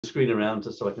screen around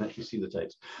so I can actually see the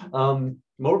text.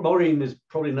 Maureen is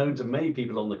probably known to many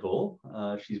people on the call.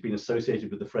 She's been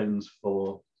associated with the Friends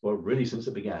for, well, really since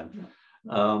it began.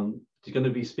 She's going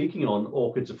to be speaking on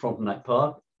orchids of Frontenac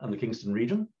Park and the Kingston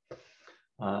region.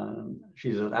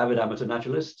 She's an avid amateur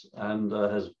naturalist and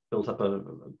has built up a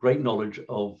great knowledge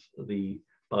of the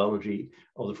biology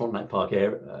of the Frontenac Park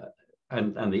area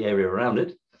and the area around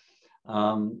it.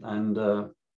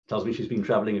 Tells me she's been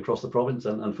traveling across the province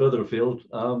and further afield,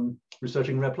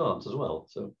 researching rare plants as well.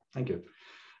 So thank you.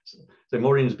 So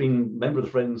Maureen has been a member of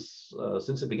the Friends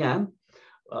since it began.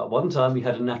 One time we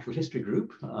had a natural history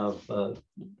group of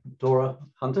Dora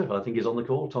Hunter, who I think is on the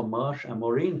call, Tom Marsh and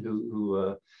Maureen,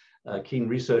 who are keen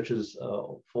researchers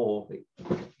for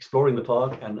exploring the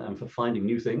park and for finding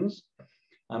new things.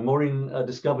 And Maureen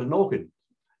discovered an orchid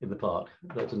in the park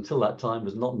that until that time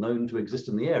was not known to exist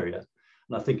in the area.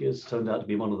 And I think it's turned out to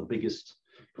be one of the biggest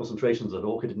concentrations of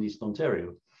orchid in Eastern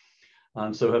Ontario.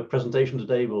 And so her presentation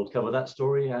today will cover that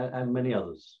story and many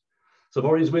others. So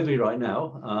Maureen's with me right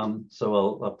now. So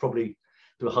I'll probably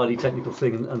do a highly technical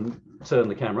thing and turn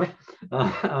the camera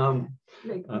and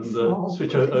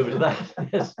switch over to that.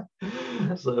 Yes.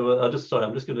 So I'm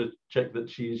just going to check that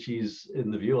she's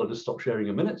in the view. I'll just stop sharing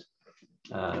a minute.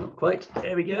 Not quite.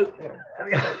 There we go.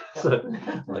 So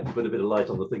I can put a bit of light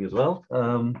on the thing as well.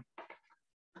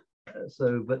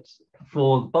 But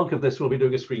for the bulk of this, we'll be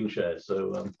doing a screen share.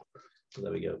 So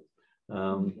there we go.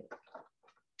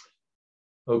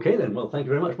 Okay then, well, thank you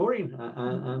very much, Maureen,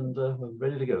 and we're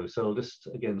ready to go. So I'll just,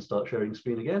 again, start sharing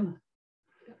screen again.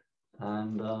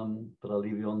 And, but I'll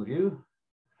leave you on the view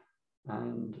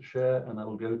and share, and I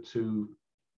will go to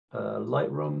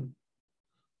Lightroom.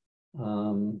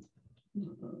 Are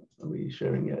we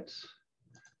sharing yet?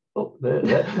 Oh,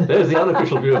 there's the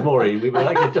unofficial view of Maureen. We were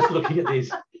actually just looking at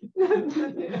these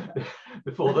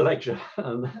before the lecture.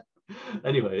 And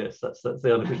anyway, yes, that's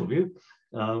the unofficial view.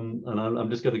 And I'm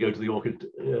just going to go to the orchid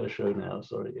show now.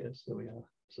 Sorry, yes, there we are.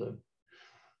 So,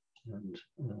 and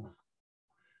let's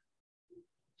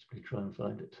try and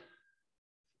find it.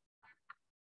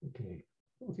 Okay,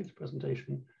 orchids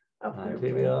presentation. And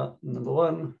here we are, number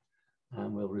 1,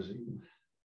 and we'll resume.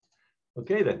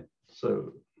 Okay then,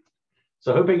 so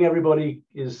hoping everybody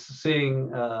is seeing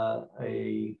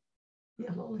a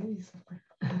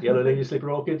yellow lady slipper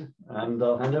orchid, and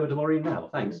I'll hand over to Maureen now.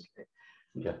 Thanks.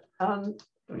 Okay.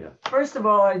 First of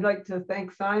all, I'd like to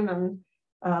thank Simon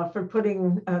for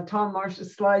putting Tom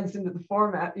Marsh's slides into the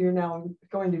format you're now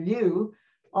going to view.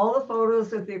 All the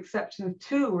photos, with the exception of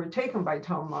 2, were taken by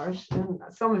Tom Marsh, and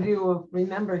some of you will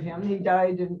remember him. He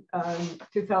died in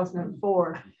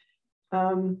 2004.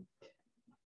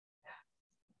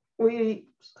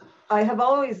 I have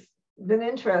always been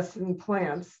interested in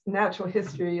plants, natural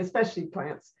history, especially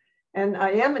plants. And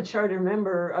I am a charter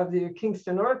member of the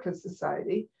Kingston Orchid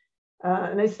Society.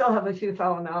 And I still have a few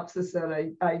phalaenopsis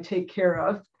that I take care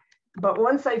of. But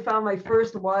once I found my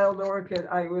first wild orchid,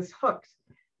 I was hooked.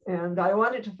 And I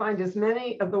wanted to find as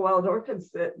many of the wild orchids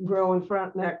that grow in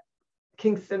Frontenac,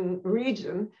 Kingston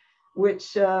region,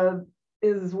 which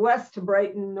is west to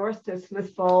Brighton, north to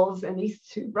Smith Falls, and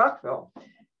east to Brockville.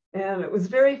 And it was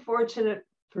very fortunate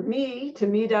for me to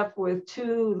meet up with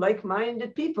 2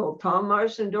 like-minded people, Tom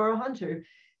Marsh and Dora Hunter.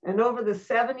 And over the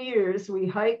 7 years, we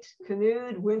hiked,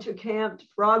 canoed, winter camped,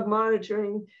 frog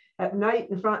monitoring at night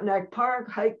in Frontenac Park,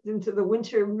 hiked into the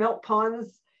winter melt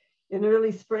ponds in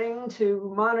early spring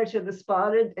to monitor the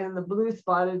spotted and the blue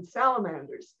spotted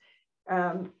salamanders.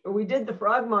 We did the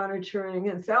frog monitoring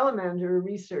and salamander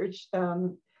research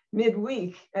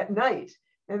midweek at night.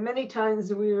 And many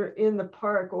times we were in the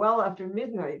park well after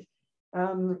midnight.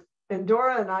 And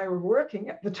Dora and I were working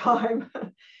at the time.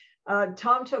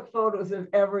 Tom took photos of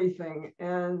everything.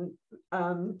 And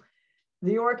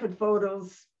the orchid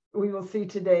photos we will see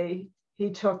today, he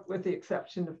took with the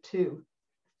exception of 2.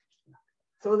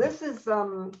 So this is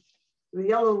the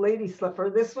yellow lady slipper.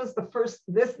 This was the first,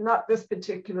 not this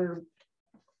particular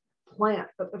plant,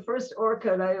 but the first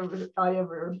orchid I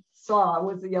ever saw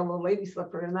was the yellow lady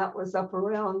slipper, and that was up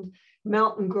around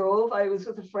Mountain Grove. I was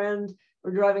with a friend,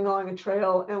 we're driving along a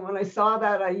trail, and when I saw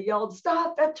that, I yelled,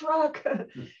 "Stop that truck!"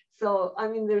 So, I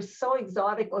mean, they're so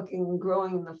exotic looking and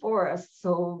growing in the forest.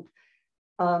 So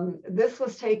this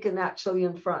was taken actually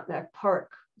in Frontenac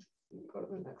Park. Go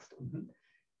to the next one.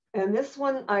 And this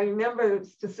one, I remember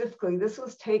specifically, this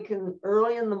was taken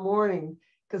early in the morning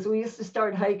because we used to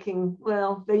start hiking.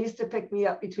 Well, they used to pick me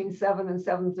up between 7 and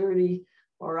 7:30,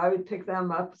 or I would pick them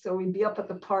up. So we'd be up at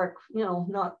the park, you know,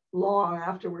 not long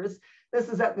afterwards. This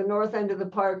is at the north end of the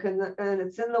park, and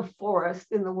it's in the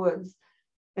forest, in the woods.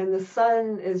 And the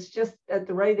sun is just at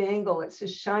the right angle. It's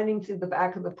just shining through the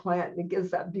back of the plant, and it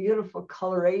gives that beautiful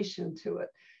coloration to it.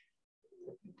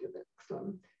 Do the next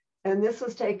one. And this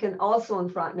was taken also in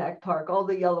Frontenac Park. All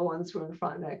the yellow ones were in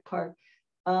Frontenac Park.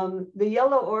 The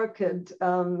yellow orchid,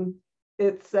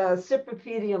 it's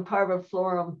Cypripedium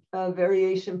parviflorum,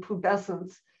 variation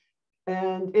pubescens.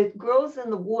 And it grows in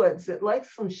the woods. It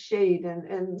likes some shade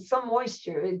and some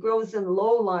moisture. It grows in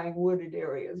low-lying wooded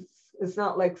areas. It's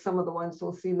not like some of the ones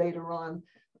we'll see later on.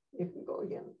 You can go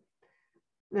again.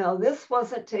 Now, this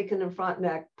wasn't taken in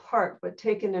Frontenac Park, but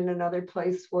taken in another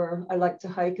place where I like to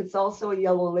hike. It's also a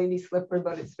yellow lady slipper,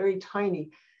 but it's very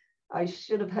tiny. I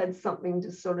should have had something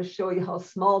to sort of show you how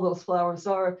small those flowers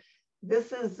are.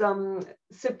 This is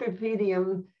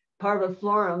Cypripedium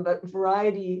parviflorum, but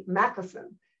variety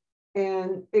Macassin.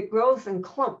 And it grows in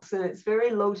clumps, and it's very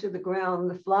low to the ground.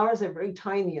 The flowers are very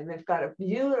tiny, and they've got a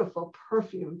beautiful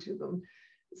perfume to them.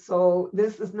 So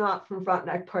this is not from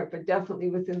Frontenac Park, but definitely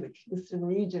within the Kingston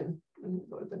region.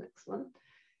 Go to the next one.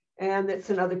 And it's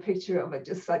another picture of it,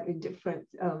 just slightly different,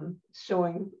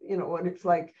 showing, you know, what it's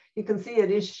like. You can see it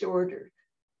is shorter.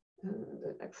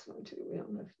 The next one too, we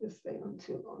don't have to stay on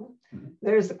too long.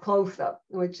 There's a close-up,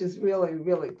 which is really,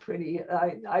 really pretty.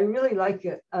 I really like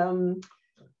it.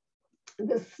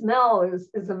 The smell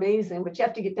is amazing, but you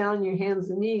have to get down on your hands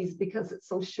and knees because it's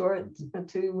so short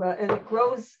and it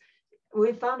grows.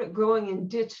 We found it growing in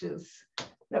ditches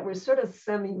that were sort of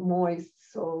semi-moist,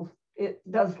 so it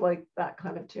does like that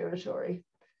kind of territory.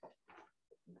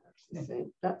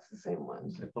 That's the same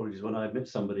one. So apologies, when I admit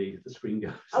somebody, the screen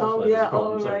goes. Oh yeah,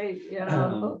 all right,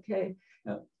 yeah, okay.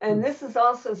 Yeah. And this is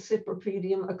also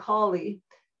Cypripedium acali,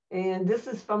 and this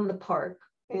is from the park,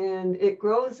 and it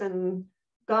grows in,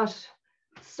 gosh,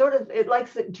 sort of, it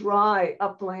likes it dry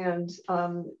upland,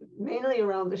 mainly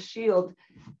around the Shield.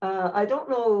 I don't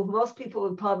know, most people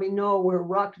would probably know where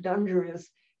Rock Dunder is.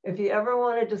 If you ever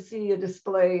wanted to see a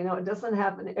display, you know, it doesn't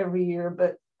happen every year,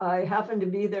 but I happened to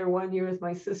be there one year with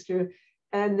my sister,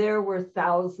 and there were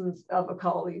thousands of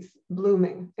acalis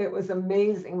blooming. It was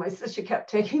amazing. My sister kept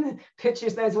taking the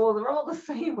pictures. I said, well, they're all the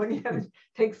same. What do you have to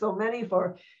take so many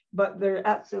for? But they're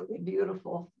absolutely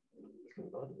beautiful. You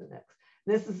can go to the next.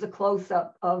 This is a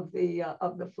close-up of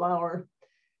the flower,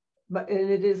 but and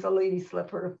it is a lady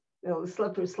slipper. You know, the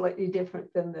slipper is slightly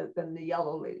different than the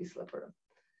yellow lady slipper.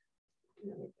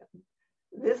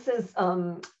 This is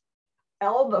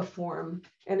albiform,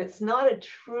 and it's not a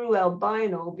true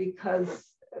albino because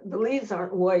the leaves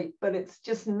aren't white, but it's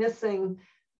just missing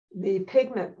the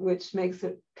pigment, which makes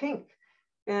it pink.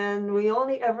 And we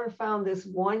only ever found this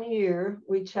one year.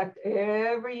 We checked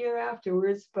every year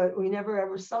afterwards, but we never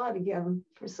ever saw it again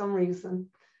for some reason.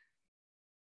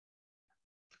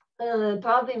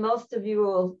 Probably most of you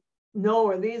will know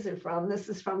where these are from. This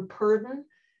is from Purdon,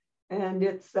 and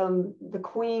it's the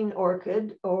queen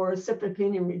orchid, or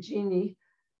Cypripedium regini,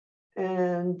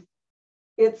 and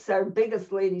it's our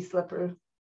biggest lady slipper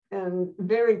and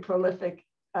very prolific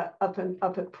up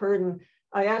at Purdon.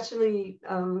 I actually,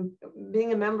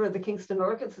 being a member of the Kingston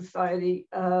Orchid Society,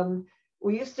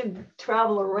 we used to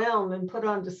travel around and put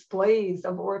on displays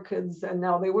of orchids, and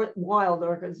now they weren't wild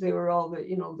orchids, they were all the,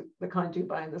 you know, the kind you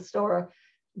buy in the store.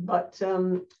 But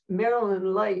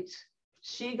Marilyn Light,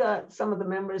 she got some of the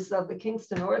members of the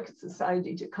Kingston Orchid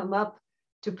Society to come up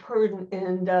to Purdon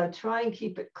and try and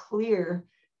keep it clear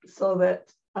so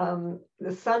that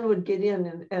the sun would get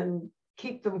in and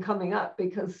keep them coming up,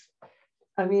 because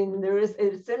I mean,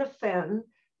 it's in a fen,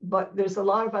 but there's a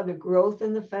lot of other growth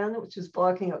in the fen, which is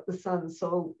blocking out the sun.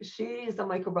 So she's a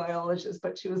microbiologist,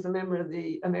 but she was a member of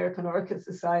the American Orchid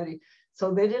Society.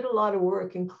 So they did a lot of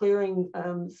work in clearing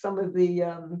some of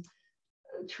the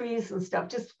trees and stuff,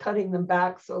 just cutting them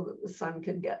back so that the sun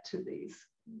could get to these.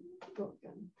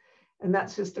 And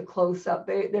that's just a close-up.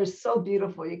 They're so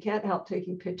beautiful. You can't help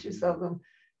taking pictures of them.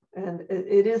 And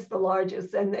it is the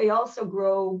largest. And they also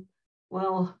grow,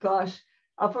 well, gosh,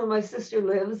 up where my sister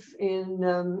lives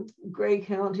in Grey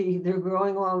County, they're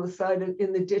growing along the side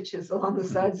in the ditches, along the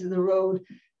sides of the road.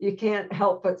 You can't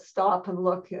help but stop and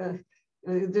look.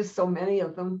 There's so many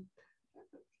of them.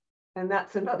 And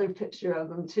that's another picture of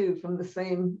them too, from the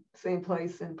same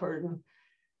place in Purdon.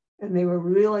 And they were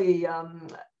really,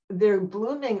 they're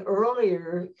blooming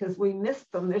earlier because we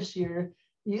missed them this year.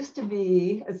 Used to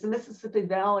be, as the Mississippi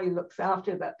Valley looks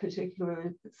after that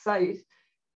particular site,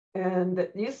 and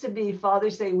it used to be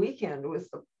Father's Day weekend was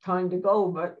the time to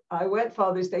go, but I went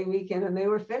Father's Day weekend and they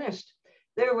were finished.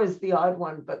 There was the odd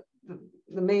one, but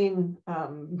the main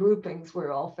groupings were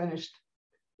all finished.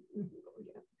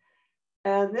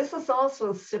 And this is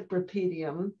also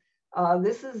Cypripedium.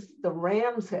 This is the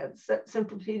ram's head,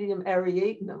 Cypripedium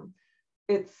ariatinum.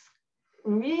 it's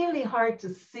really hard to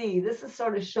see. This is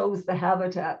sort of shows the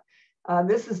habitat.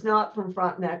 This is not from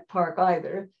Frontenac Park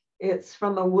either. It's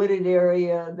from a wooded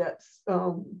area that's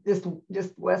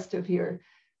just west of here.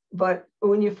 But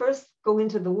when you first go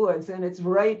into the woods, and it's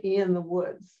right in the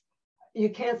woods, you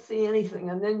can't see anything.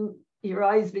 And then your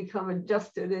eyes become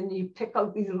adjusted and you pick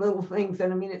out these little things.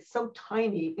 And I mean, it's so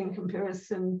tiny in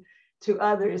comparison to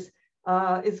others.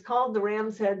 It's called the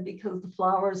ram's head because the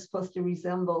flower is supposed to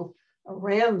resemble a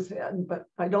ram's head, but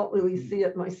I don't really see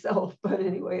it myself. But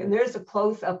anyway, and there's a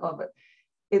close-up of it.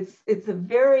 It's a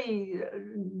very,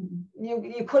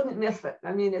 you couldn't miss it.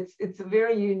 I mean, it's a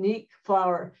very unique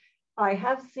flower. I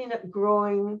have seen it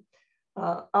growing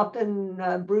up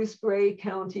in Bruce Grey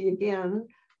County again,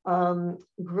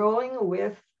 growing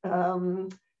with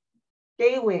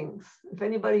gay wings. If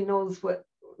anybody knows what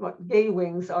gay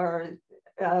wings are,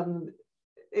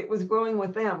 it was growing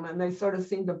with them, and they sort of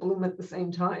seem to bloom at the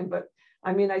same time. But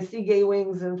I mean, I see gay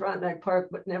wings in Frontenac Park,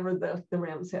 but never the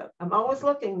ram's head. I'm always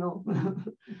looking though.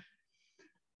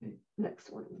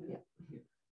 Next one, yeah.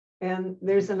 And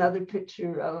there's another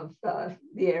picture of the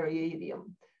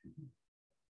Ariadium.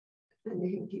 And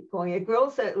you can keep going. It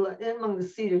grows in among the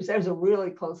cedars. There's a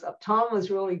really close up. Tom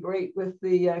was really great with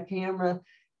the camera,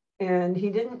 and he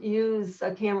didn't use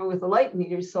a camera with a light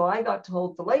meter, so I got to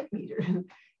hold the light meter.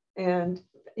 And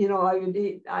you know,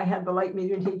 I had the light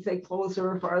meter, and he'd say closer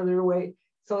or farther away.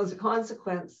 So as a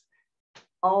consequence,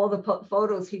 all the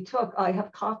photos he took, I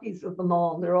have copies of them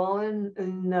all. They're all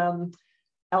in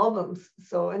albums.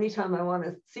 So anytime I want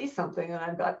to see something, and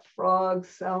I've got frogs,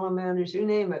 salamanders, you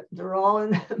name it, they're all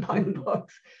in my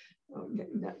books. Okay,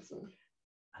 next one.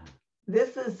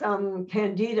 This is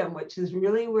candidum, which is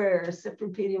really rare,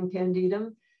 Cypripedium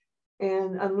candidum.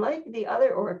 And unlike the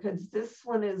other orchids, this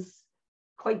one is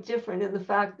quite different in the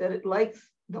fact that it likes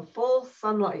the full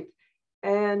sunlight,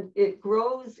 and it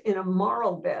grows in a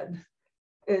marl bed.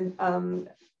 And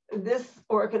this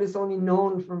orchid is only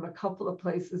known from a couple of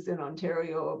places in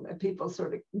Ontario, and people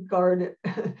sort of guard it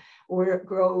where it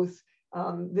grows.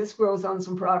 This grows on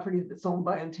some property that's owned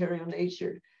by Ontario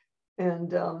Nature.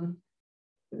 And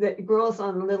it grows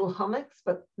on little hummocks,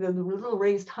 but the little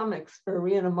raised hummocks are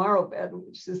in a marl bed,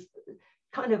 which is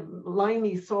kind of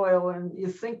limey soil, and you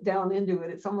sink down into it.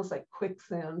 It's almost like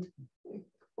quicksand.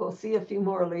 We'll see a few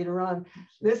more later on.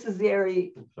 This is the area.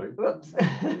 Whoops.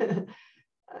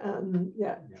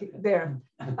 Yeah, there.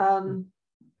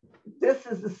 This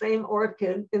is the same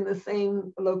orchid in the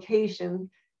same location.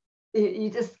 You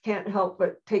just can't help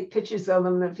but take pictures of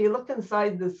them. And if you look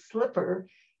inside the slipper,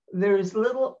 there's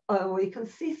little, well, you can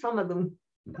see some of them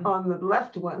on the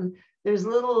left one. There's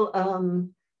little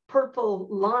purple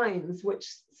lines, which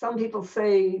some people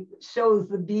say shows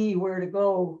the bee where to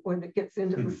go when it gets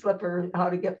into the slipper, how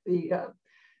to get the,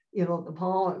 you know, the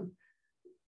pollen.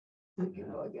 You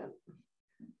know, again.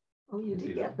 Oh, you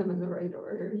did get them in the right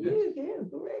order. You did,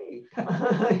 great.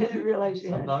 I didn't realize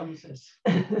you had. Sometimes, yes.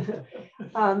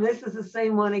 This is the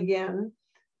same one again.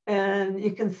 And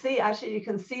you can see, actually, you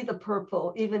can see the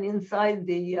purple even inside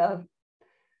the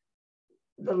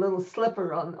little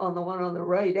slipper on the one on the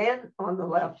right and on the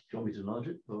left. Do you want me to enlarge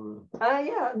it? Or?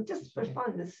 Yeah, just for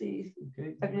fun to see.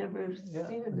 Okay. I've never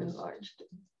seen it enlarged.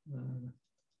 And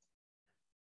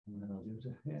then I'll use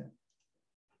it here.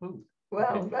 Ooh.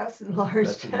 Well, okay. That's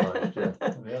enlarged. That's enlarged,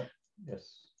 yeah. Yeah. Yes.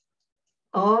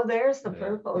 Oh, there's the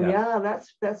purple. Yeah,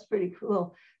 that's pretty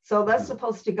cool. So that's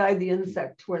supposed to guide the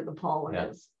insect to where the pollen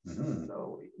is.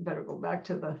 So we better go back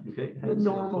to the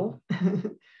normal.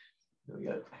 There we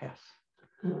go. Yes.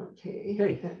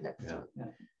 Okay. Next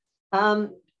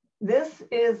one. This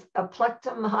is a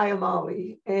Plectum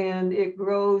hyemale, and it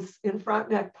grows in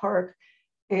Frontenac Park,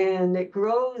 and it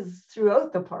grows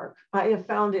throughout the park. I have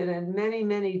found it in many,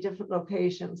 many different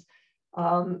locations.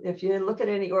 If you look at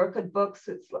any orchid books,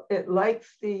 it likes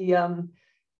the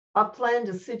upland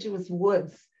deciduous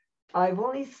woods. I've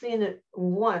only seen it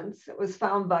once. It was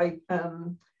found by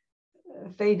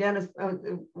Faye Dennis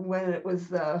when it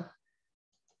was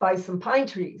by some pine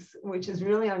trees, which is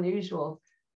really unusual.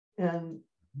 And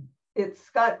it's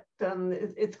got,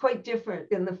 it's quite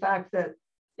different in the fact that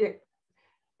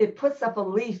it puts up a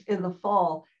leaf in the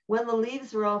fall when the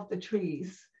leaves are off the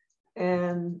trees,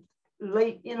 and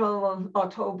late, you know,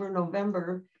 October,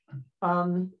 November,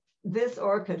 this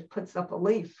orchid puts up a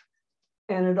leaf,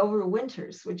 and it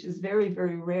overwinters, which is very,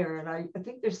 very rare. And I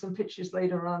think there's some pictures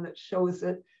later on that shows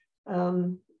it.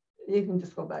 You can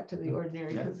just go back to the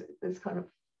ordinary because it's kind of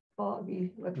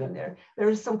foggy looking there.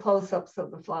 There's some close-ups of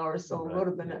the flowers, so we'll go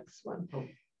to the next one.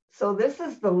 So this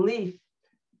is the leaf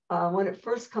when it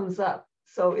first comes up.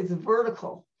 So it's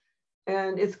vertical.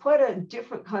 And it's quite a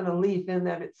different kind of leaf in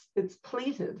that it's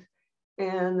pleated,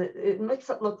 and it makes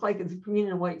it look like it's green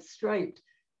and white striped.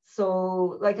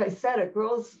 So like I said, it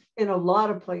grows in a lot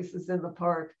of places in the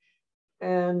park.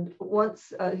 And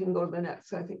once, you can go to the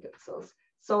next, I think it says.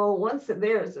 So once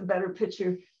there's a better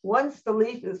picture, once the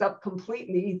leaf is up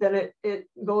completely, then it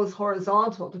goes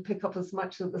horizontal to pick up as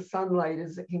much of the sunlight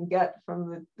as it can get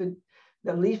from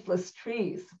the leafless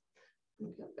trees.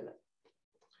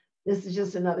 This is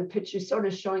just another picture sort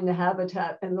of showing the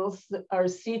habitat, and those are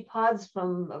seed pods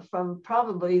from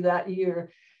probably that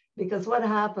year, because what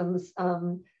happens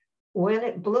when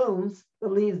it blooms, the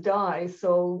leaves die.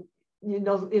 So you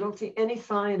don't see any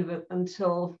sign of it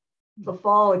until the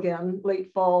fall again,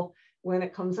 late fall, when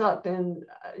it comes up, and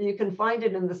you can find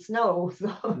it in the snow.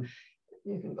 So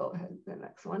you can go ahead to the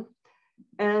next one.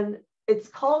 And it's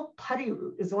called putty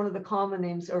root, is one of the common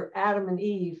names, or Adam and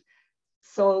Eve.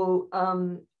 So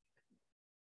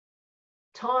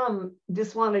Tom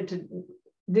just wanted to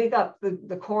dig up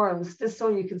the corms just so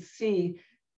you could see.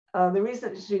 The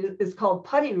reason it's called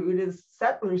putty root is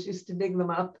settlers used to dig them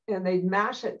up and they'd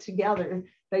mash it together.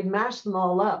 They'd mash them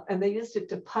all up, and they used it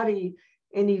to putty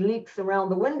any leaks around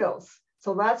the windows.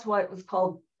 So that's why it was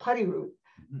called putty root.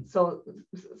 So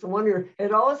it's a wonder.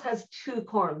 It always has two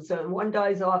corms. So one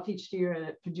dies off each year and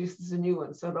it produces a new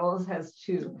one. So it always has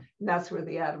two. And that's where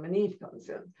the Adam and Eve comes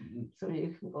in. So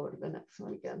you can go to the next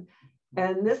one again.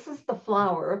 And this is the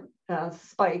flower,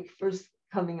 spike, first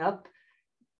coming up.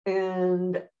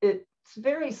 And it's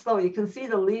very slow. You can see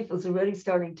the leaf is already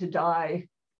starting to die.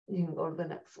 You can go to the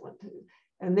next one too.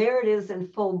 And there it is in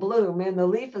full bloom, and the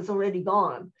leaf is already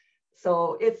gone.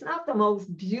 So it's not the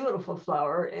most beautiful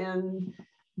flower,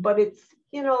 but it's,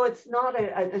 it's not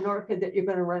an orchid that you're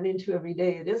going to run into every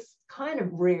day. It is kind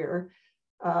of rare.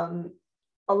 A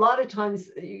lot of times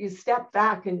you step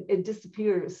back and it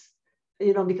disappears,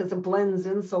 because it blends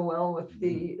in so well with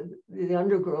the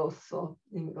undergrowth. So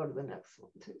you can go to the next one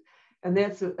too. And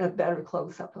that's a better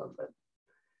close-up of it.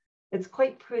 It's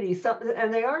quite pretty.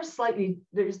 And they are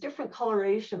there's different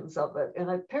colorations of it. And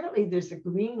apparently there's a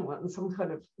green one, some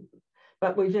kind of,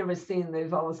 but we've never seen,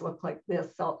 they've always looked like this,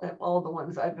 all the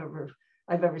ones I've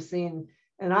ever seen.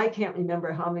 And I can't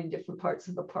remember how many different parts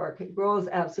of the park. It grows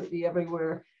absolutely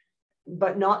everywhere,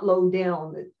 but not low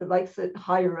down. It likes it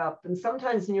higher up, and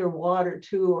sometimes near water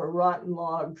too, or rotten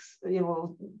logs,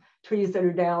 trees that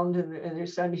are downed and they're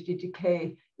starting to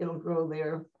decay, it'll grow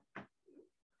there.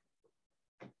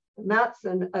 And that's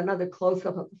another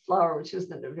close-up of the flower, which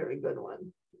isn't a very good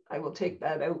one. I will take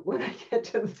that out when I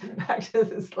get back to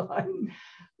the slide.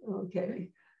 Okay.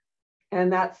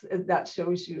 And that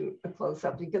shows you a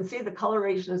close-up. You can see the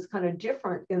coloration is kind of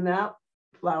different in that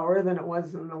flower than it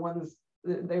was in the ones,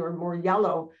 they were more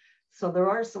yellow. So there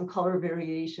are some color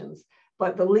variations,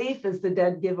 but the leaf is the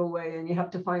dead giveaway, and you have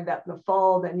to find that in the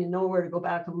fall, then you know where to go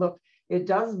back and look. It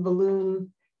does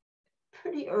bloom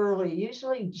pretty early,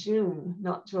 usually June,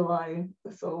 not July.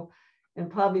 So, and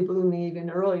probably blooming even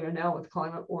earlier now with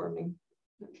climate warming.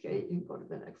 Okay, you can go to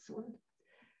the next one.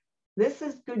 This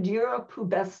is Goodyear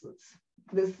pubescens.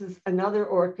 This is another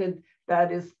orchid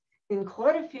that is in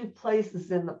quite a few places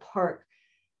in the park.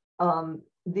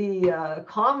 The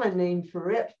common name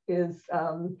for it is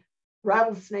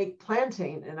rattlesnake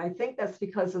plantain, and I think that's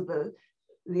because of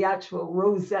the actual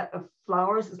rosette of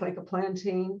flowers. It's like a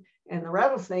plantain, and the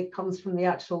rattlesnake comes from the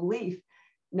actual leaf.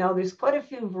 Now there's quite a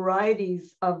few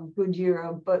varieties of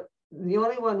Goodyear, but the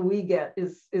only one we get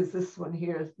is this one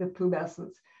here, the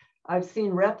pubescens. I've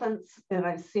seen repents and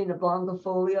I've seen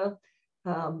oblongifolia,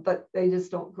 but they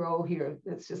just don't grow here.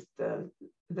 It's just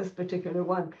this particular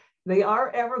one. They are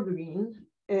evergreen,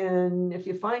 and if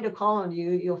you find a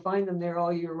colony, you'll find them there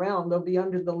all year round. They'll be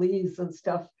under the leaves and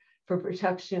stuff for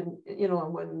protection,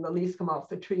 when the leaves come off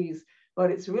the trees, but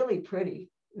it's really pretty.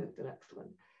 The next one.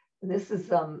 And this is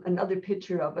another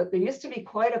picture of it. There used to be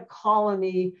quite a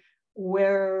colony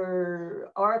where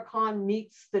Archon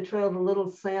meets the Trail of the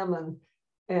Little Salmon,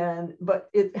 but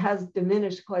it has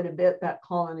diminished quite a bit, that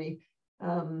colony.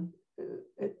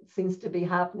 It seems to be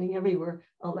happening everywhere.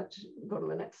 I'll let you go to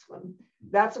the next one.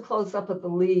 That's a close-up of the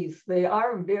leaves. They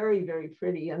are very, very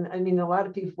pretty. And I mean, a lot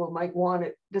of people might want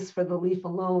it just for the leaf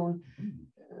alone.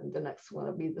 And the next one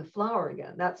will be the flower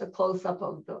again. That's a close-up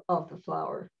of the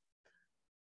flower.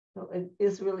 So it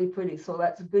is really pretty. So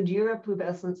that's Goodyear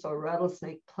pubescens, or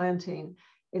rattlesnake plantain.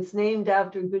 It's named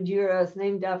after Goodyear. It's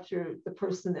named after the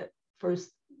person that first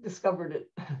discovered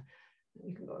it.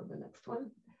 You can go to the next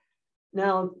one.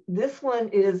 Now, this one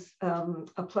is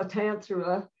a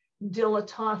Platanthera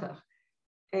dilatata.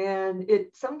 And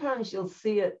sometimes you'll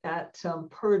see it at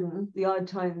Purdon, the odd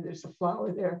time there's a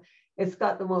flower there. It's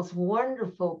got the most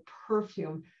wonderful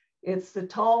perfume. It's the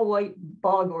tall white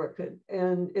bog orchid,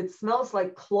 and it smells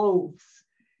like cloves.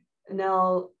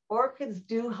 Now, orchids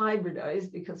do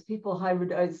hybridize because people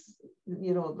hybridize,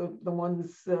 you know, the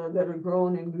ones that are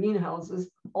grown in greenhouses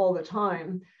all the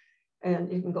time.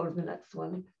 And you can go to the next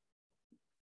one.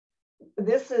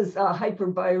 This is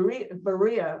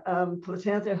Hyperborea,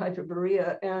 Platanthera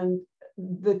hyperborea, and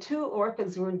the two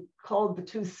orchids were called the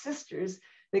two sisters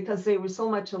because they were so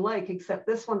much alike, except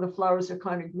this one, the flowers are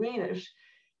kind of greenish.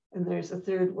 And there's a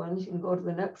third one. You can go to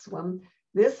the next one.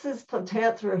 This is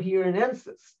Platanthera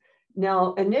huronensis.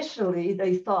 Now, initially,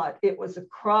 they thought it was a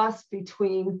cross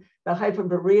between the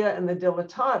Hyperborea and the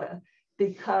dilatata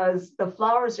because the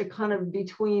flowers are kind of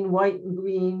between white and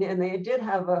green, and they did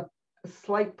have a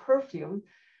slight perfume,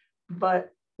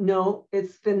 but no,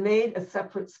 it's been made a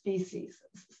separate species.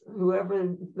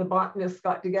 Whoever the botanists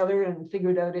got together and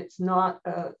figured out it's not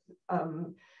a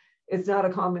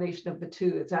combination of the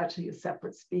two, it's actually a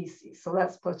separate species. So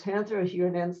that's Platanthera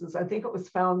huronensis. I think it was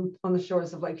found on the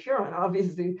shores of Lake Huron,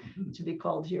 obviously to be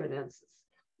called huronensis.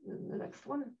 And the next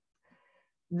one.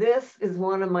 This is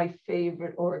one of my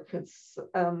favorite orchids,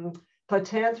 Platanthera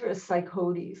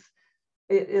cycodes.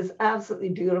 It is absolutely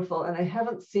beautiful, and I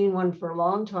haven't seen one for a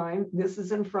long time. This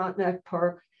is in Frontenac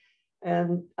Park,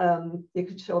 and you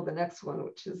can show the next one,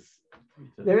 which is,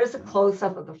 there is a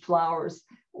close-up of the flowers.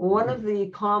 One of the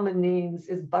common names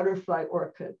is butterfly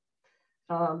orchid.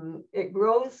 It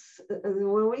grows,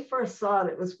 when we first saw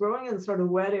it, it was growing in sort of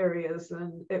wet areas,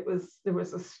 and there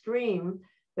was a stream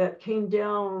that came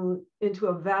down into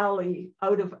a valley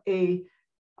out of a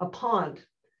pond.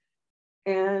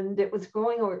 And it was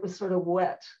growing, or it was sort of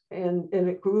wet, and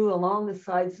it grew along the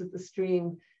sides of the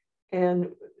stream. And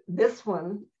this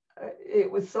one, it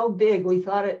was so big, we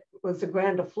thought it was a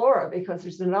grandiflora because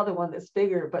there's another one that's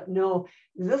bigger, but no,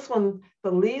 this one, the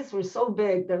leaves were so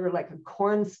big, they were like a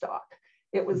corn stalk.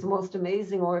 It was the most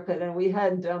amazing orchid. And we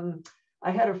had, I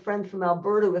had a friend from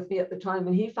Alberta with me at the time,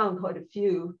 and he found quite a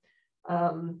few.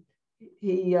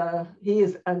 He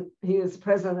is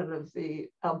president of the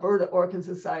Alberta Orchid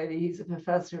Society. He's a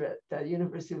professor at the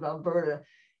University of Alberta,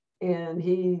 and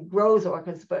he grows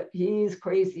orchids, but he's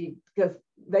crazy because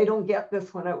they don't get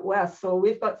this one out west. So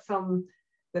we've got some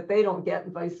that they don't get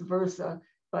and vice versa.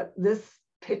 But this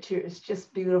picture is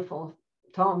just beautiful.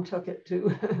 Tom took it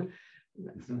too.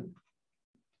 Next one.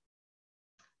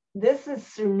 This is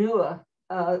Cernua,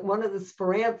 one of the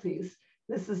Spiranthes.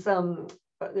 This is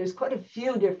there's quite a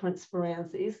few different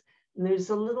Spiranthes, and there's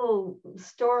a little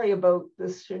story about the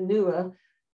Cernua.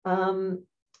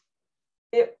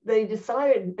 They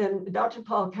decided, and Dr.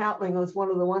 Paul Catling was one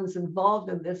of the ones involved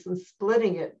in this and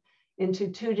splitting it into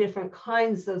two different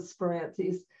kinds of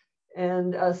Spiranthes.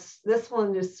 And this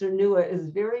one, this Cernua, is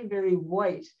very, very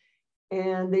white.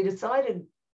 And they decided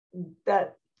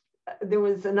that there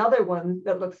was another one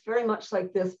that looks very much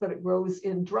like this, but it grows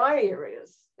in dry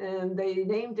areas. And they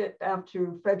named it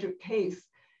after Frederick Case,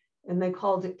 and they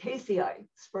called it Casei,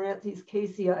 Spiranthes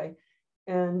casei.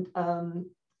 And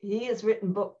he has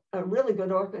written a really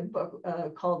good orchid book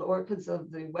called Orchids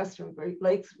of the Western Great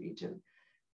Lakes region.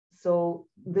 So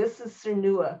this is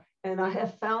Cernua, and I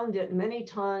have found it many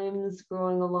times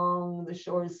growing along the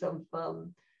shores of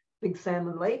Big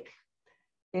Salmon Lake.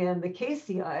 And the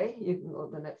Casei, you can go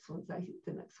to the next one. I think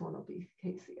the next one will be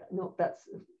Casei. No, that's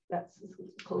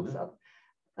close up.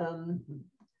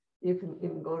 You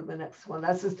can go to the next one.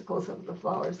 That's just a close up of the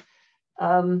flowers.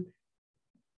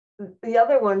 The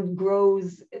other one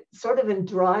grows sort of in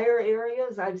drier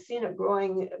areas. I've seen it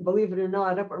growing, believe it or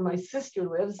not, up where my sister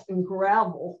lives, in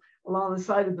gravel along the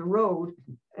side of the road.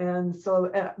 And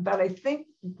so, but I think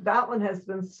that one has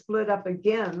been split up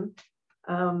again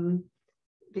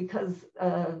because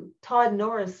Todd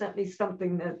Norris sent me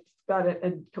something that's got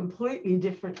a completely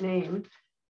different name.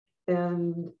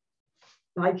 And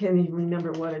I can't even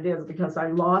remember what it is because I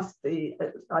lost the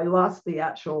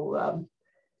actual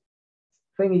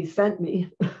thing he sent me.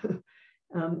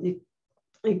 You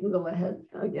can go ahead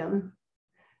again.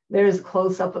 There's a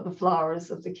close up of the flowers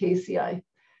of the Casei.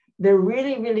 They're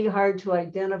really, really hard to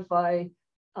identify.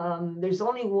 There's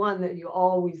only one that you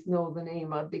always know the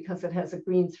name of because it has a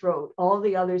green throat. All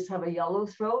the others have a yellow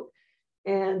throat,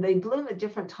 and they bloom at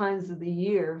different times of the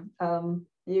year.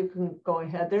 You can go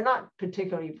ahead. They're not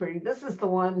particularly pretty. This is the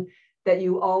one that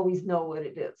you always know what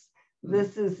it is.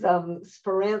 This is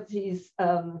Spiranthes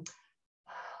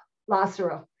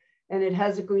lacera, and it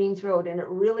has a green throat, and it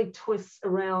really twists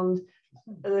around.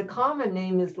 The common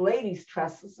name is lady's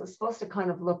tresses. It's supposed to kind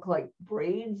of look like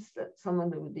braids that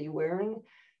someone would be wearing.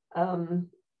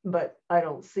 but I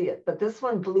don't see it. But this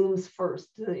one blooms first.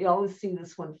 You always see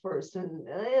this one first, and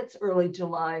it's early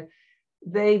July.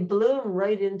 They bloom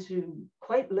right into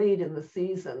quite late in the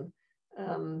season.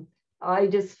 I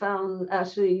just found,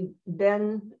 actually,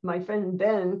 Ben, my friend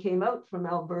Ben, came out from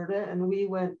Alberta, and we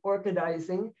went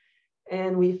orchidizing,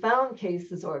 and we found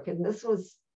Case's orchid. And this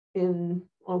was in,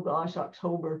 oh gosh,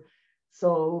 October.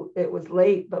 So it was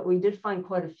late, but we did find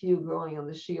quite a few growing on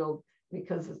the shield,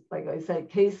 because, like I said,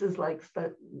 Cases likes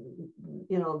that,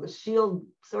 you know, the shield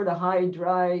sort of high,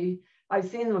 dry. I've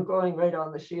seen them growing right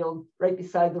on the shield, right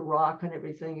beside the rock and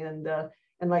everything. And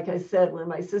like I said, where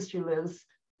my sister lives,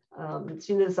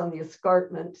 she lives on the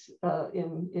escarpment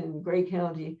in Grey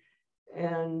County,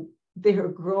 and they are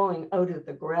growing out of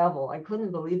the gravel. I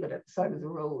couldn't believe it at the side of the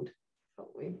road. So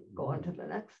we go on to the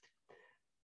next.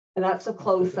 And that's a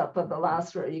close-up of the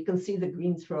last row. You can see the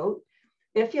green throat.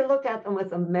 If you look at them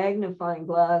with a magnifying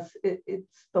glass,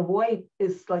 it's the white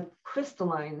is like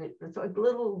crystalline. It's like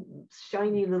little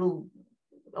shiny little,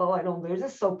 oh, I don't know. They're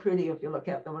just so pretty if you look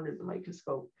at them under the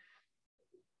microscope.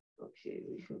 Okay,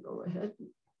 we can go ahead.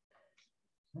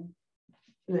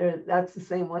 There, that's the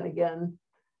same one again.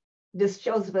 This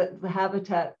shows the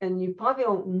habitat, and you probably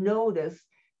won't notice,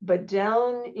 but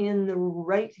down in the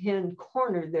right-hand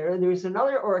corner there's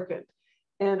another orchid.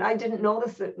 And I didn't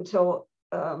notice it until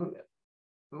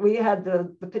we had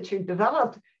the picture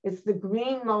developed. It's the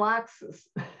green Malaxis.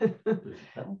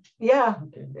 Yeah,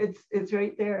 okay. It's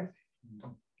right there.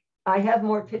 I have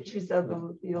more pictures of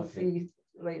them you'll see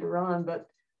later on, but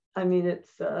I mean,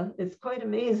 it's quite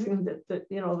amazing that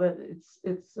you know, that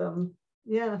it's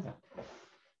yeah.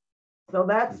 So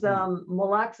that's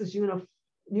Malaxis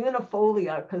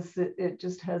unifolia, because it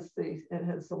just has the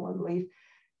one leaf.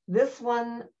 This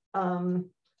one,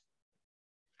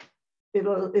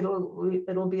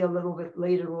 it'll be a little bit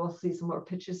later. We'll see some more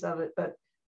pictures of it, but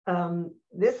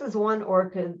this is one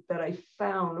orchid that I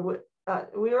found.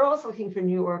 We were also looking for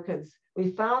new orchids. We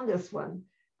found this one.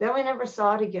 Then we never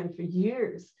saw it again for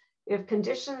years. If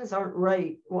conditions aren't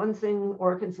right, one thing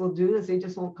orchids will do is they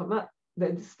just won't come up.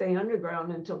 They stay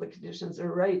underground until the conditions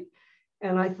are right.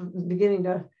 And I'm beginning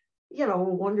to, you know,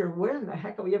 wonder, where in the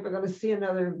heck are we ever going to see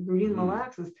another green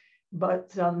Malaxis?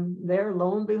 But there,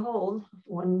 lo and behold,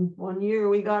 one year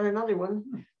we got another one.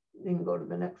 You can go to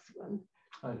the next one.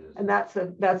 And that's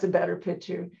a better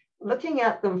picture. Looking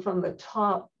at them from the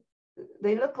top,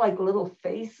 they look like little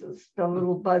faces, the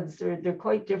little buds. They're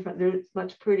quite different. They're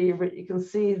much prettier, but you can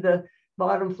see the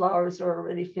bottom flowers are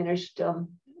already finished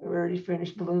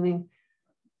blooming.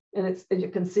 And as you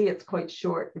can see, it's quite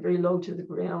short, very low to the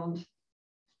ground.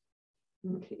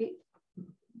 Okay.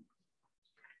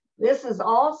 This is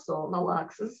also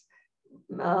Malaxis,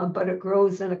 but it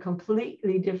grows in a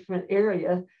completely different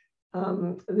area.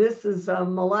 This is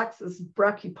Malaxis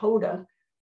brachypoda.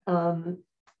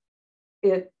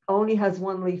 It only has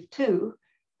one leaf too,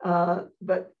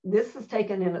 but this is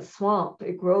taken in a swamp.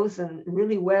 It grows in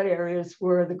really wet areas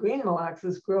where the green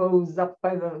Malaxis grows up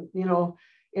by the, you know,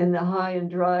 in the high and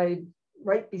dry,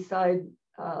 right beside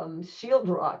shield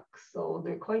rocks. So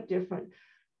they're quite different.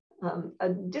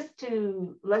 Just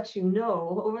to let you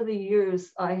know, over the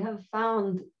years, I have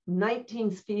found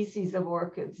 19 species of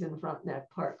orchids in Frontenac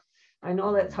Park. I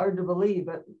know that's hard to believe,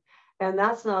 and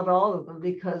that's not all of them,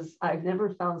 because I've never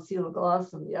found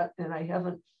Coeloglossum yet, and I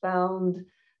haven't found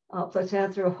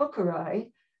Platanthera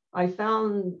hookeri. I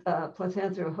found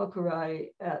Platanthera hookeri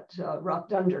at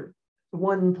Rockdunder,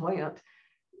 one plant,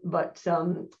 but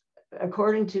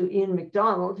according to Ian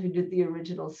MacDonald, who did the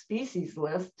original species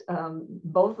list,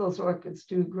 both those orchids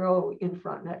do grow in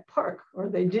Frontenac Park, or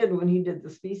they did when he did the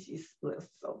species list.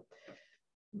 So,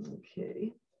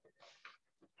 okay.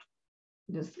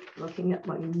 Just looking at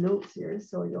my notes here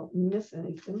so I don't miss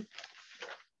anything.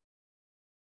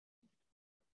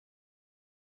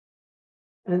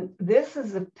 And this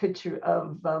is a picture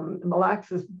of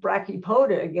Malaxis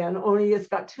brachypoda again, only it's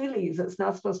got two leaves. It's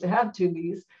not supposed to have two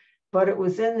leaves, but it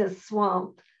was in this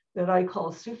swamp that I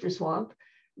call super swamp.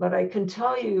 But I can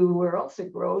tell you where else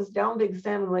it grows. Down Big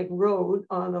Salmon Lake Road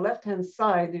on the left-hand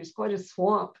side, there's quite a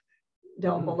swamp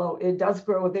down below. It does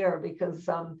grow there because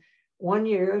one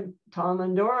year, Tom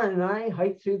and Dora and I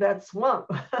hiked through that swamp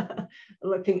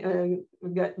looking, we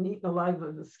got eaten alive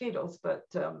by mosquitoes, but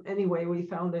anyway, we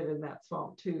found it in that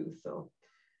swamp too. So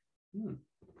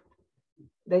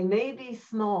they may be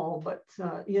small, but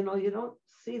you know, you don't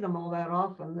see them all that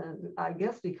often, and I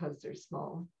guess because they're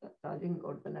small. But I didn't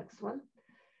go to the next one.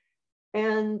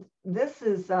 And this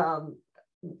is the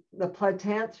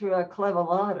Platanthera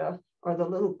clavellata, or the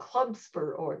little club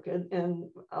spur orchid. And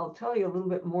I'll tell you a little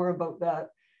bit more about that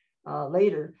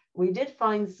later. We did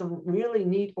find some really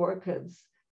neat orchids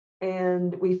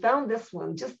And we found this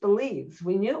one, just the leaves.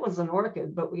 We knew it was an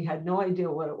orchid, but we had no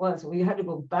idea what it was. We had to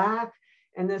go back,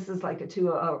 and this is like a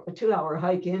two-hour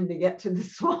hike in to get to the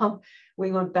swamp.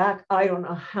 We went back, I don't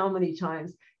know how many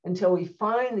times, until we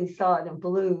finally saw it in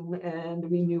bloom and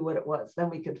we knew what it was. Then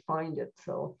we could find it.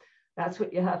 So that's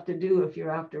what you have to do if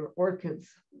you're after orchids.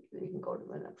 You can go to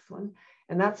the next one.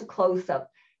 And that's a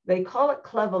close-up. They call it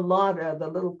clavellata, the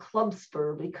little club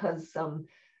spur, because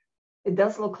it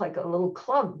does look like a little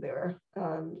club there.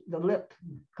 The lip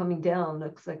coming down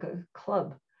looks like a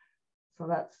club. So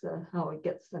that's how it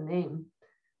gets the name.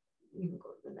 You can go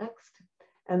to the next.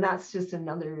 And that's just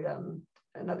another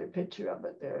picture of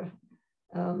it there.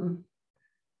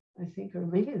 I think, or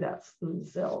maybe that's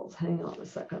Lazelle's. Hang on a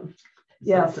second.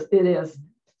 Yes, it is.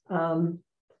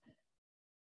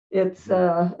 It's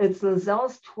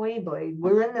Lazelle's Twayblade.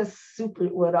 We're in this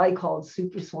what I call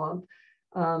super swamp.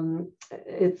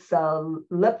 It's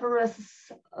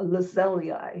Leporus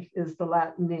lazellii is the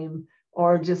Latin name,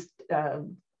 or just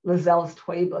Lazelle's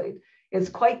Twayblade. It's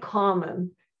quite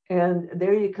common, and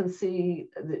there you can see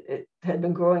that it had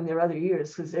been growing there other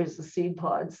years because there's the seed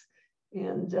pods,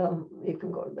 and you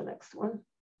can go to the next one.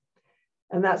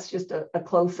 And that's just a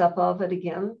close-up of it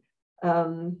again.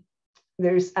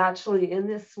 There's actually in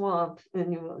this swamp,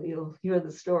 and you'll hear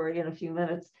the story in a few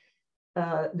minutes,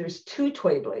 there's two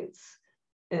Twayblades.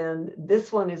 And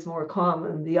this one is more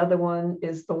common. The other one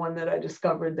is the one that I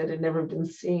discovered that had never been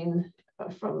seen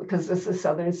because this is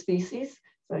southern species.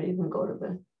 So you can go to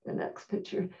the next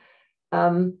picture.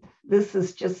 This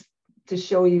is just to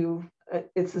show you,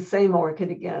 it's the same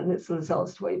orchid again. It's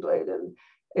Lazelle's Twayblade, and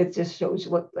it just shows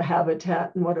you what the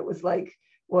habitat and what it was like,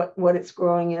 what it's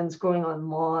growing in. It's growing on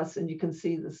moss, and you can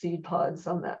see the seed pods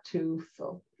on that too.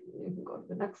 So you can go to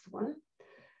the next one.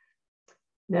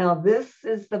 Now, this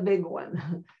is the big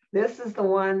one. This is the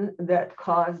one that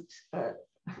caused a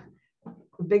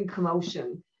big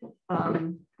commotion.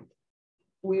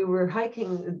 We were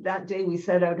hiking that day, we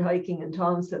set out hiking, and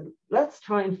Tom said, let's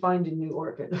try and find a new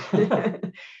orchid.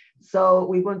 So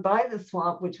we went by the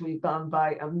swamp, which we've gone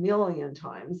by a million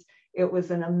times. It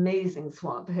was an amazing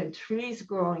swamp. It had trees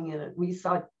growing in it. We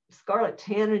saw scarlet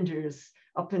tanagers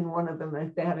up in one of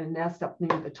them. They had a nest up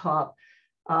near the top.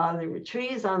 There were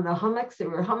trees on the hummocks. There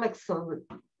were hummocks, so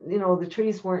that, the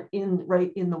trees weren't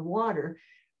right in the water,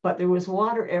 but there was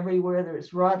water everywhere. There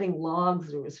was rotting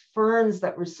logs. There was ferns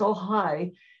that were so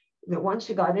high that once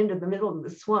you got into the middle of the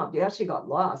swamp, you actually got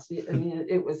lost. I mean,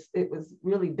 it was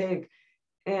really big.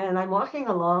 And I'm walking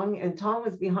along, and Tom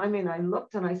was behind me, and I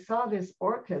looked and I saw this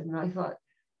orchid, and I thought,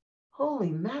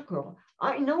 holy mackerel,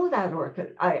 I know that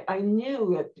orchid. I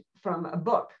knew it from a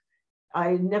book.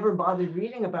 I never bothered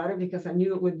reading about it because I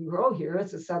knew it wouldn't grow here.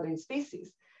 It's a southern species.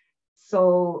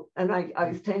 So, and I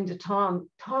was saying to Tom,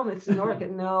 it's an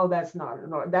orchid. No, that's not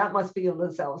an orchid. That must be a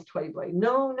Lazelle's Twayblade.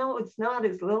 No, it's not.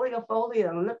 It's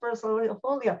Liliofolia, Leporus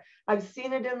liliofolia. I've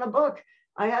seen it in the book.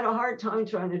 I had a hard time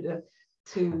trying to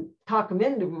talk him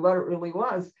into what it really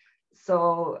was.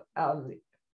 So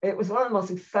it was one of the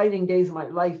most exciting days of my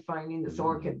life finding this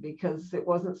orchid because it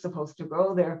wasn't supposed to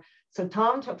grow there. So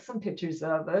Tom took some pictures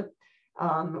of it.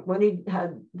 When he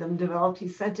had them developed, he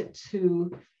sent it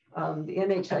to the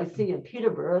NHIC in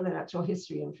Peterborough, the Natural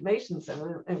History Information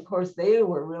Center. And of course, they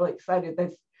were really excited.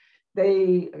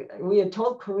 We had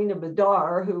told Karina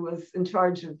Badar, who was in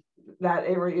charge of that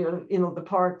area, the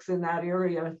parks in that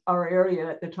area, our area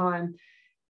at the time.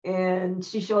 And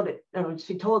she showed it,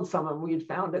 she told someone we had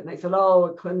found it, and they said, oh,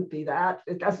 it couldn't be that.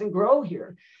 It doesn't grow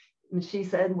here. And she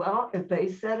said, well, if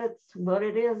they said it's what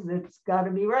it is, it's got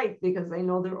to be right because they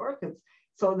know they're orchids.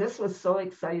 So this was so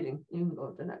exciting. You can go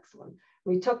to the next one.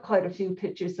 We took quite a few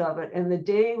pictures of it. And the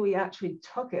day we actually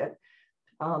took it,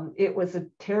 it was a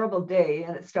terrible day,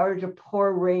 and it started to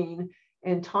pour rain.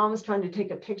 And Tom's trying to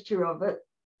take a picture of it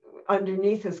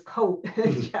underneath his coat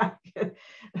jacket.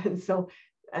 And so,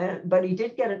 but he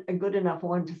did get a good enough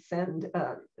one to send.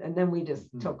 And then we just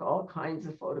took all kinds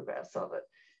of photographs of it.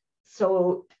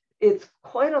 So it's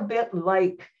quite a bit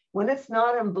like, when it's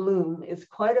not in bloom, it's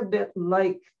quite a bit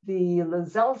like the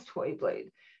Lazelle's Twayblade.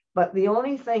 But the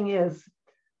only thing is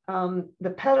the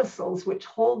pedicels, which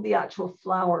hold the actual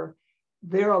flower,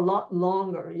 they're a lot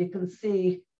longer. You can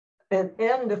see,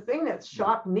 and the thing that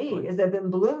shocked me is they've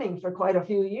been blooming for quite a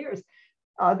few years.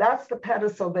 That's the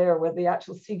pedicel there where the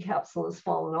actual seed capsule has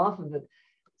fallen off of it.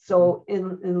 So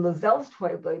in Lazelle's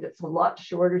Twayblade, it's a lot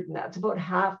shorter than that. It's about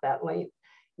half that length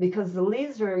because the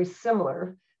leaves are very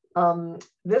similar.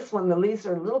 This one, the leaves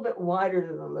are a little bit wider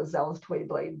than the Lazelle's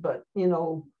Twayblade, but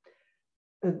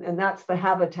and that's the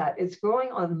habitat. It's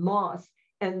growing on moss,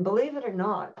 and believe it or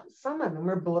not, some of them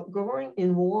are growing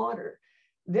in water.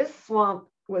 This swamp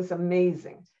was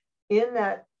amazing in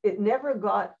that it never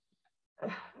got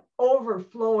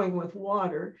overflowing with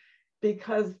water,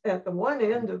 because at the one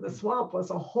end of the swamp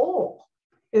was a hole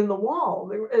in the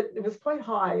wall. It was quite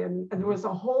high, and there was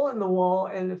a hole in the wall,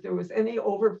 and if there was any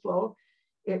overflow,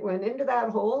 it went into that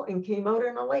hole and came out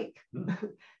in a lake.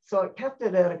 So it kept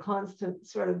it at a constant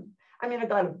sort of, I mean,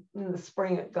 in the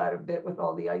spring, it got a bit with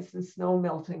all the ice and snow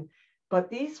melting, but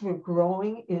these were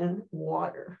growing in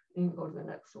water. You can go to the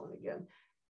next one again.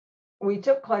 We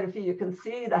took quite a few. You can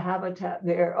see the habitat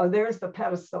there. Oh, there's the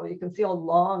pedestal. You can see how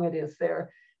long it is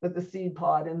there with the seed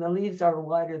pod, and the leaves are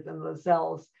wider than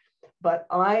Lazelle's. But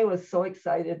I was so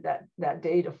excited that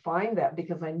day to find that,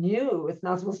 because I knew it's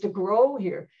not supposed to grow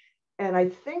here. And I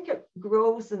think it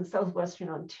grows in southwestern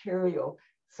Ontario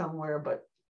somewhere, but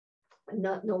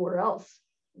not nowhere else.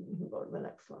 You can go to the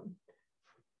next one.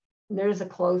 And there's a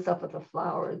close-up of the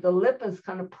flower. The lip is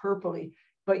kind of purpley,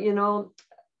 but you know,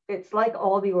 it's like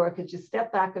all the orchids. You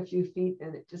step back a few feet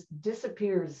and it just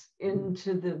disappears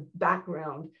into the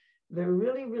background. They're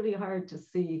really, really hard to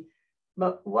see.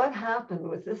 But what happened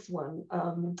with this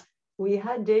one, we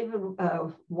had David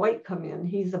White come in.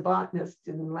 He's a botanist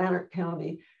in Lanark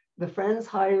County. The Friends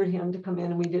hired him to come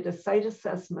in, and we did a site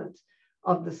assessment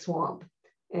of the swamp.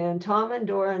 And Tom and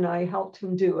Dora and I helped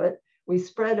him do it. We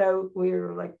spread out. We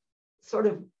were like sort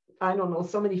of, I don't know,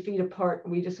 so many feet apart,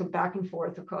 and we just went back and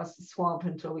forth across the swamp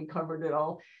until we covered it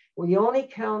all. We only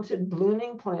counted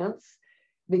blooming plants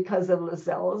because of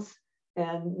Lazelle's,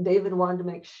 and David wanted to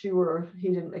make sure he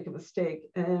didn't make a mistake.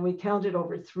 And we counted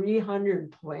over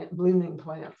 300 blooming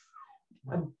plants.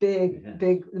 Wow. A big,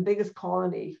 the biggest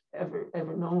colony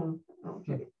ever known.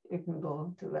 Okay, you can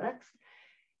go to the next.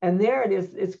 And there it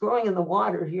is. It's growing in the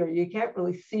water here. You can't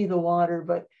really see the water,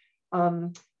 but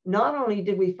not only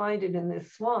did we find it in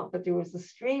this swamp, but there was a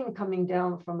stream coming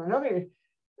down from another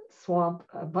swamp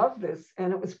above this,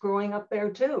 and it was growing up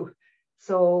there too.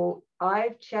 So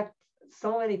I've checked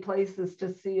so many places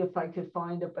to see if I could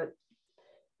find it, but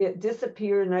it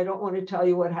disappeared, and I don't want to tell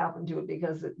you what happened to it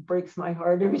because it breaks my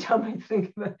heart every time I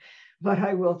think of it, but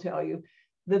I will tell you.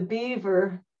 The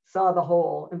beaver saw the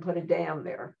hole and put a dam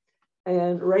there,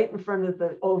 and right in front of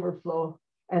the overflow,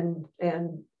 and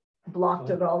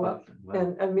blocked it all up. Wow.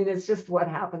 And I mean, it's just what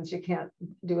happens. You can't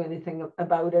do anything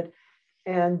about it.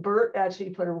 And Bert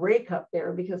actually put a rake up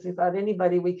there because he thought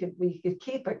we could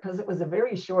keep it, because it was a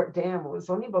very short dam. It was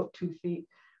only about 2 feet.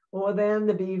 Well, then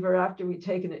the beaver, after we'd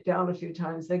taken it down a few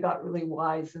times, they got really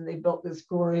wise, and they built this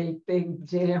great big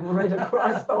dam right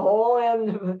across the whole end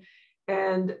of it.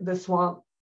 And the swamp,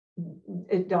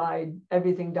 it died.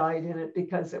 Everything died in it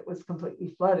because it was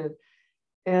completely flooded.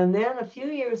 And then a few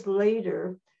years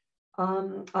later,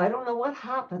 I don't know what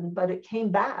happened, but it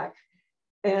came back.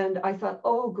 And I thought,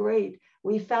 oh, great.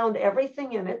 We found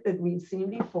everything in it that we'd seen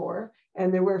before.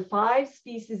 And there were 5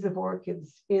 species of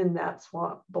orchids in that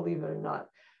swamp, believe it or not.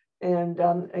 And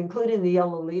including the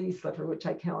yellow lady slipper, which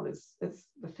I count as the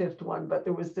 5th one. But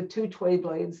there was the 2 tway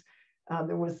blades.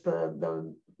 There was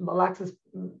the Malaxis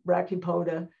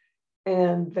brachypoda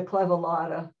and the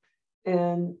clavellata.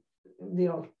 And,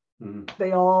 you know,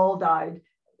 they all died.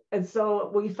 And so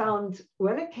we found,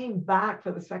 when it came back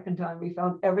for the second time, we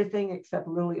found everything except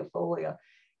Liliofolia.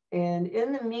 And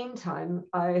in the meantime,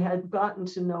 I had gotten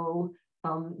to know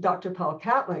Dr. Paul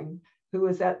Catling, who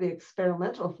was at the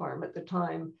experimental farm at the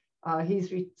time.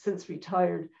 He's since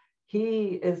retired.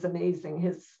 He is amazing.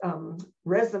 His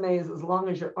resume is as long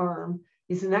as your arm.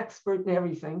 He's an expert in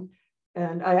everything.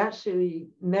 And I actually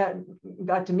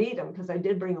got to meet him because I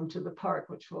did bring him to the park,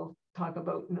 which we'll talk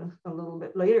about in a little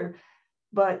bit later.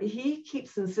 But he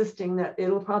keeps insisting that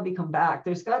it'll probably come back.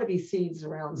 There's got to be seeds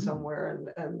around somewhere.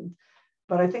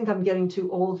 But I think I'm getting too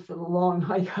old for the long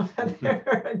hike up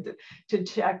there to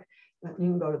check. You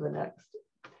can go to the next.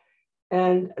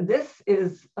 And this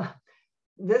is a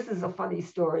funny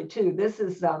story too. This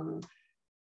is Epipactis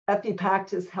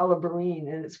helleborine,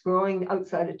 and it's growing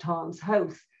outside of Tom's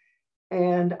house.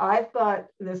 And I've got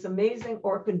this amazing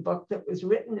orchid book that was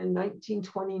written in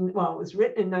 1920. Well, it was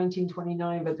written in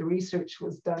 1929, but the research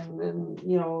was done in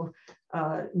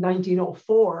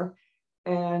 1904.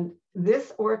 And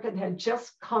this orchid had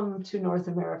just come to North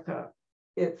America.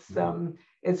 It's from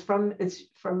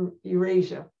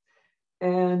Eurasia,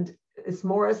 and it's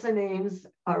Morrison Ames,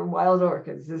 Our Wild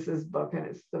Orchids. This is book, and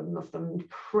it's the most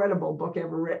incredible book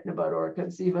ever written about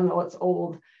orchids, even though it's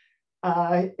old.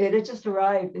 It had just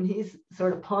arrived, and he's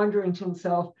sort of pondering to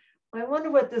himself, I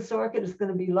wonder what this orchid is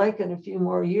going to be like in a few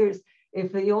more years.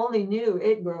 If he only knew,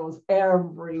 it grows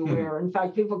everywhere. In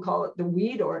fact, people call it the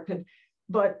weed orchid.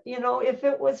 But, you know, if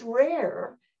it was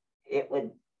rare, it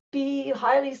would be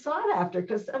highly sought after,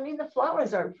 because I mean the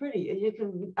flowers are pretty. You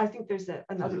can, I think there's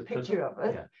another picture of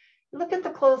it. Yeah. Look at the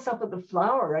close-up of the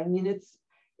flower. I mean,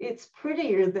 it's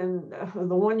prettier than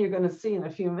the one you're going to see in a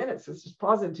few minutes. It's just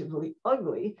positively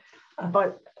ugly,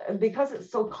 but because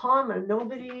it's so common,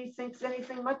 nobody thinks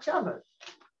anything much of it.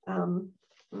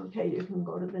 Okay, you can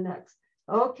go to the next.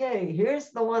 Okay, here's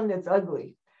the one that's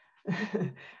ugly.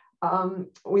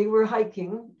 We were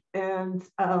hiking, and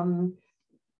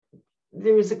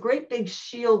there's a great big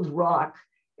shield rock,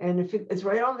 and it's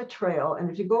right on the trail. And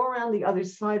if you go around the other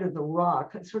side of the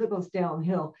rock, it sort of goes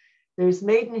downhill. There's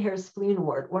maidenhair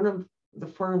spleenwort, one of the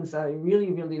ferns I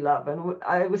really, really love. And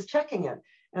I was checking it,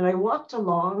 and I walked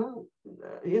along,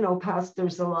 past,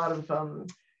 there's a lot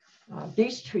of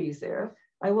beech trees there.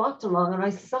 I walked along and I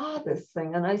saw this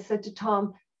thing, and I said to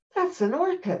Tom, that's an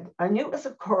orchid. I knew it was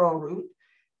a coral root.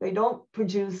 They don't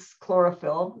produce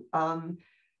chlorophyll.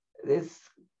 It's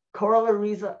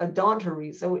Corallariza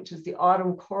odontoriza, which is the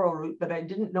autumn coral root, but I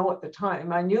didn't know at the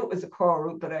time. I knew it was a coral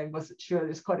root, but I wasn't sure.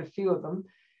 There's quite a few of them.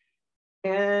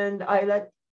 And I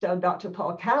let Dr.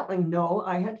 Paul Catling know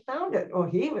I had found it. Oh,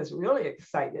 he was really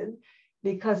excited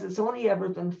because it's only ever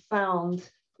been found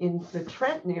in the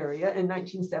Trenton area in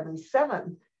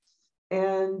 1977.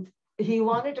 And he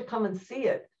wanted to come and see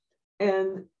it.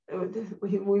 And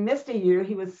we missed a year.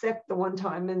 He was sick the one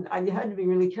time, and I had to be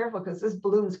really careful because this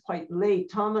blooms quite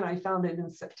late. Tom and I found it in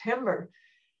September.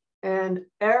 And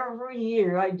every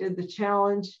year I did the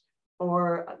challenge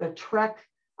or the trek,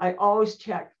 I always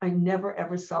check. I never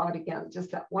ever saw it again,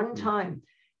 just that one time,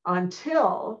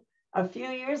 until a few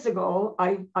years ago,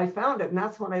 I found it. And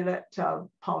that's when I let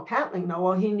Paul Catling know.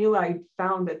 Well, he knew I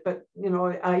found it, but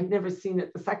I'd never seen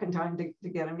it the second time to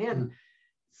get him in.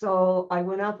 So I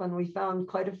went up and we found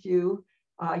quite a few.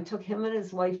 I took him and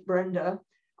his wife, Brenda,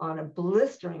 on a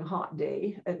blistering hot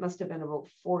day. It must have been about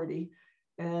 40.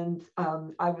 And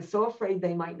I was so afraid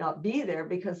they might not be there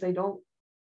because they don't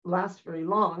last very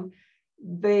long.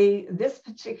 This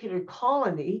particular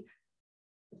colony,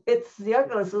 it's the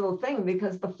ugliest little thing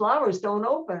because the flowers don't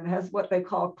open. It has what they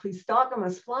call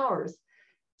cleistogamous flowers.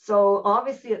 So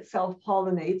obviously it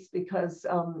self-pollinates because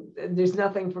there's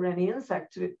nothing for any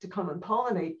insect to come and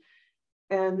pollinate.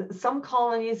 And some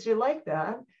colonies are like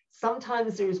that.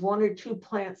 Sometimes there's one or two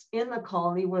plants in the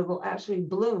colony where they'll actually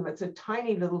bloom. It's a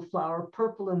tiny little flower,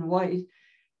 purple and white.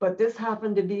 But this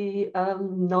happened to be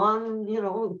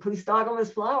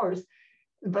cleistogamous flowers.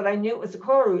 But I knew it was a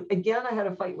coral root. Again, I had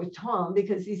a fight with Tom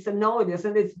because he said, no, it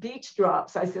isn't. It's beech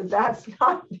drops. I said, that's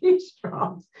not beech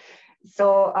drops.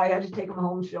 So I had to take him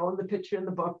home, show him the picture in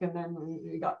the book, and then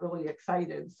we got really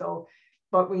excited. So,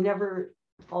 but we never,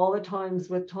 all the times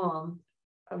with Tom,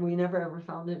 we never ever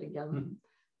found it again.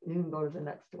 You can go to the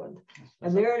next one.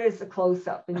 And there it is, a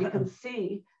close-up. And you can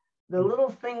see the little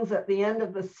things at the end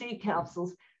of the seed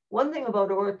capsules. One thing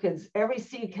about orchids, every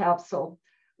seed capsule,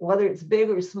 whether it's big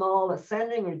or small,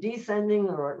 ascending or descending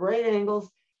or at right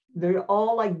angles, they're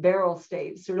all like barrel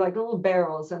staves. They're like little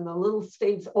barrels, and the little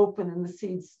staves open and the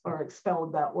seeds are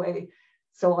expelled that way.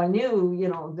 So I knew,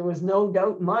 there was no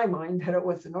doubt in my mind that it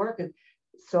was an orchid.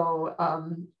 So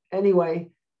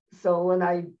anyway, so when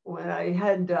I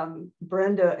had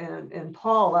Brenda and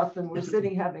Paul up and we're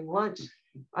sitting having lunch,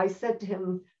 I said to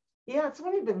him, yeah, it's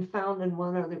only been found in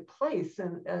one other place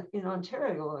in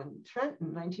Ontario, in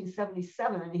Trenton,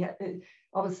 1977. And he had,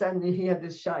 all of a sudden he had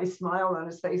this shy smile on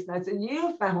his face. And I said,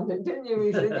 you found it, didn't you?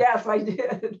 He said, yes, I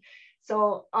did.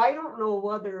 So I don't know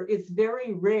whether it's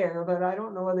very rare, but I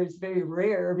don't know whether it's very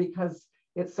rare because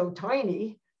it's so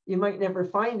tiny. You might never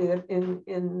find it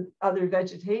in other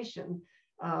vegetation.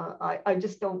 I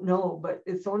just don't know, but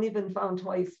it's only been found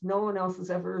twice. No one else has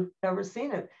ever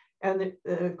seen it. And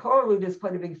the coral root is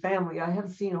quite a big family. I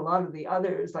have seen a lot of the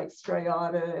others like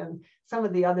striata and some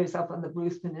of the others up on the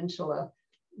Bruce Peninsula,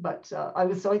 but I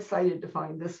was so excited to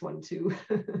find this one too.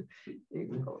 You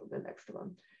can go to the next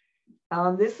one.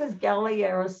 This is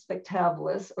Galliaris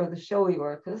spectabilis, or the showy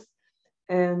orchis.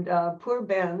 And poor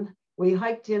Ben, we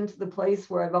hiked into the place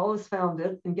where I've always found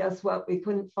it. And guess what? We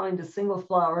couldn't find a single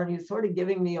flower. And he's sort of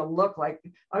giving me a look like,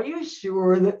 are you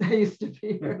sure that they used to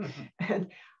be here? And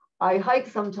I hike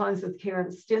sometimes with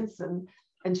Karen Stinson,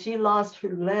 and she lost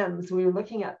her lens. We were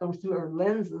looking at them through her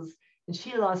lenses, and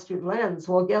she lost her lens.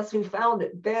 Well, guess who found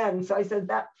it? Ben. So I said,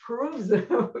 that proves that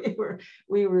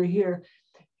we were here.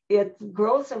 It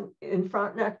grows in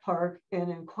Frontenac Park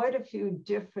and in quite a few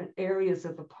different areas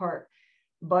of the park.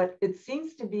 But it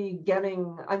seems to be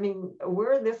getting,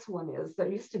 where this one is, there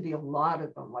used to be a lot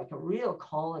of them, like a real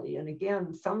colony. And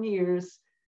again, some years,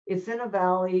 it's in a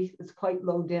valley, it's quite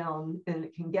low down, and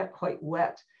it can get quite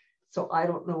wet. So I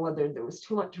don't know whether there was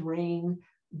too much rain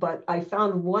but I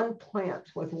found one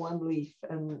plant with one leaf,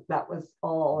 and that was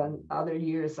all. And other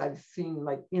years I've seen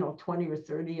like, 20 or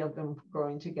 30 of them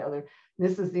growing together.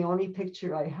 This is the only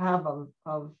picture I have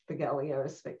of the Galliera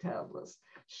spectabilis.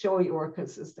 Showy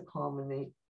orchids is the common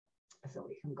name. So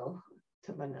we can go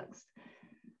to the next.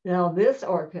 Now this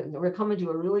orchid, we're coming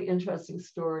to a really interesting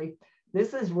story.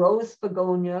 This is rose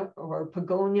begonia, or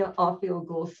Begonia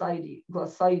ophioglossides.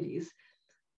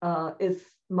 It's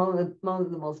one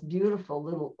of the most beautiful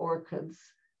little orchids.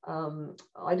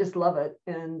 I just love it.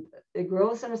 And it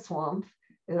grows in a swamp.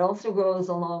 It also grows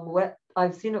along wet.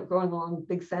 I've seen it growing along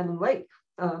Big Salmon Lake,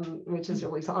 which is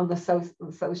really on the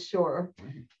south shore.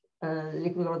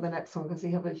 You can go to the next one because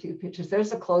we have a few pictures.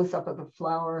 There's a close-up of the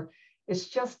flower. It's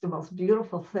just the most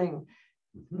beautiful thing.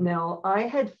 Now, I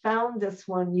had found this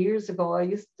one years ago. I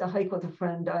used to hike with a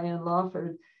friend, Diane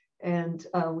Lawford, and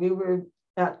we were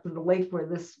at the lake where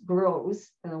this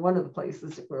grows, and one of the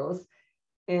places it grows.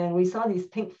 And we saw these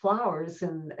pink flowers,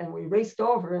 and we raced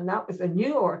over, and that was a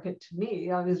new orchid to me.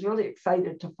 I was really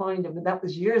excited to find it, but that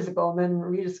was years ago, and then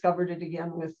rediscovered it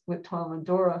again with Tom and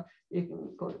Dora. You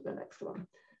can go to the next one.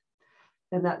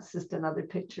 And that's just another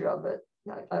picture of it,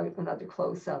 another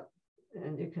close-up,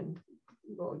 and you can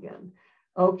go again.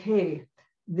 Okay,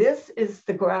 this is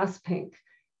the grass pink,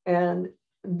 and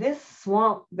this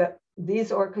swamp that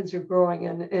these orchids are growing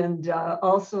in, and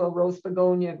also a rose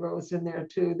begonia grows in there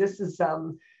too. This is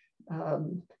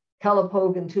Calopogon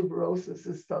tuberosus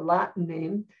is the Latin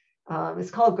name.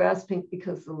 It's called grass pink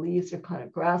because the leaves are kind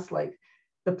of grass-like.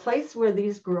 The place where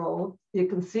these grow, you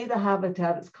can see the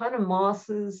habitat. It's kind of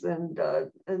mosses and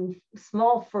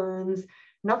small ferns,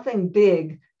 nothing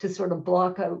big to sort of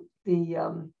block out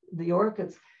the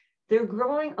orchids. They're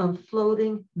growing on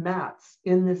floating mats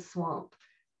in this swamp.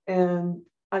 And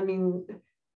I mean,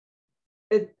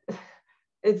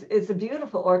 it's a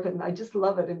beautiful orchid, and I just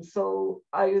love it. And so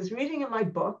I was reading in my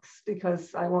books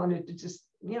because I wanted to just,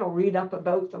 read up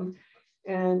about them.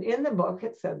 And in the book,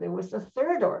 it said there was a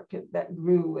third orchid that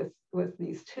grew with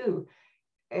these two.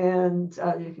 And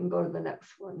you can go to the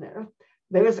next one there.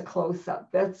 There's a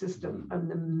close-up. That's just an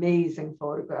amazing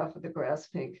photograph of the grass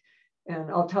pink.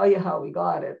 And I'll tell you how we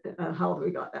got it, how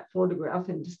we got that photograph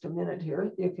in just a minute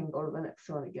here. You can go to the next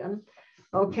one again.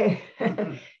 Okay,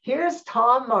 here's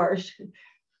Tom Marsh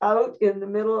out in the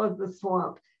middle of the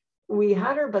swamp. We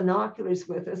had our binoculars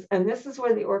with us, and this is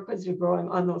where the orchids are growing,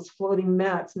 on those floating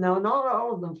mats. Now, not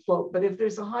all of them float, but if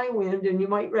there's a high wind, and you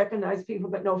might recognize, people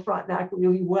that know Frontenac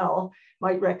really well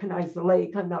might recognize the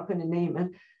lake. I'm not going to name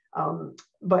it.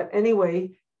 But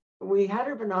anyway, we had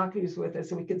our binoculars with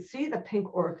us, and we could see the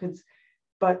pink orchids,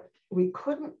 but we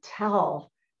couldn't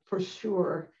tell for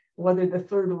sure whether the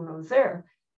third one was there.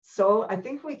 So I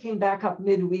think we came back up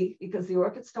midweek because the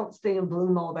orchids don't stay in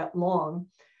bloom all that long.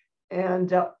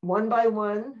 And one by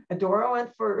one, Adora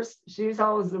went first. She's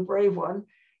always the brave one.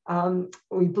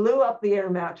 We blew up the air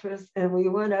mattress, and we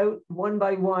went out one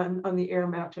by one on the air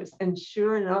mattress. And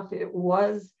sure enough, it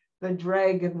was the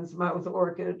dragon's mouth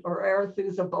orchid, or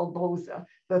Arethusa bulbosa,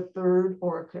 the third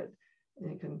orchid.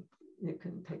 You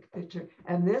can take a picture.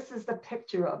 And this is the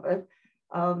picture of it.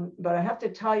 But I have to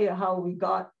tell you how we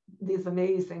got these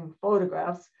amazing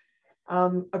photographs.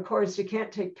 Of course, you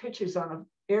can't take pictures on an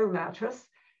air mattress.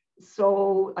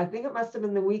 So I think it must have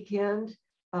been the weekend.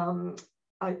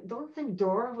 I don't think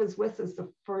Dora was with us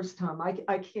the first time.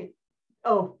 I can't,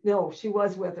 oh, no, she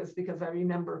was with us because I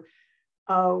remember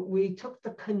we took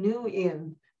the canoe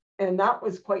in, and that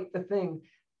was quite the thing.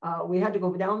 We had to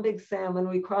go down Big Salmon.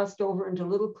 We crossed over into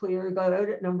Little Clear, got out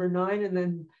at number 9, and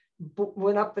then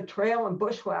went up the trail and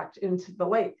bushwhacked into the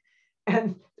lake.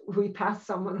 And we passed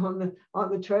someone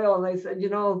on the trail, and they said,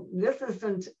 this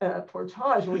isn't a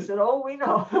portage. We said, oh, we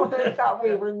know. They thought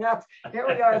we were nuts. Here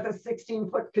we are with a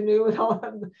 16-foot canoe and all.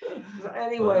 So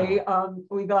anyway,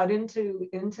 we got into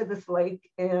this lake,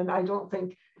 and I don't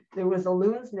think there was a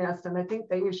loon's nest, and I think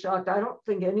they were shocked. I don't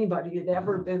think anybody had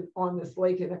ever been on this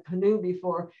lake in a canoe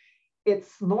before.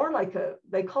 It's more like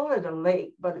they call it a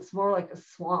lake, but it's more like a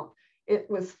swamp. It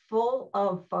was full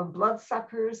of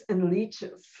bloodsuckers and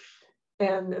leeches.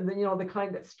 And the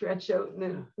kind that stretch out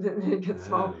and then get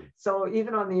small. So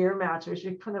even on the air mattress,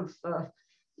 you kind of,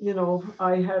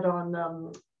 I had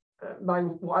on my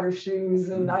water shoes,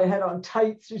 and I had on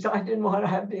tights. So I didn't want to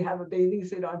have a bathing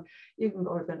suit on. You can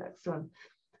go to the next one.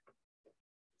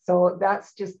 So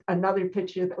that's just another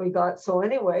picture that we got. So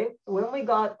anyway, when we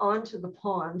got onto the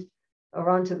pond, or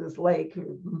onto this lake,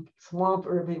 or swamp,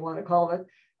 or whatever you want to call it,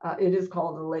 it is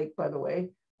called a lake, by the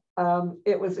way.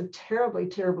 It was a terribly,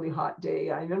 terribly hot day.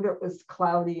 I remember it was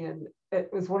cloudy, and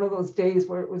it was one of those days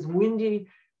where it was windy,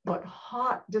 but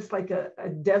hot, just like a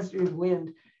desert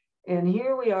wind. And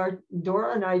here we are,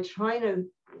 Dora and I trying to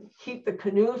keep the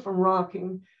canoe from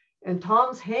rocking. And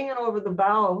Tom's hanging over the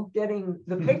bow getting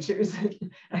the pictures. It's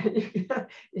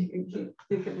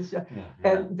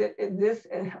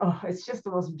just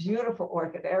the most beautiful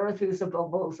orchid, Arethusa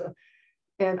bulbosa.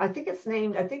 And I think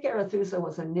Arethusa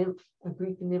was a nymph, a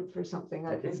Greek nymph or something.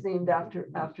 It's named after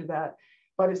that.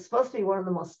 But it's supposed to be one of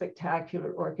the most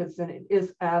spectacular orchids, and it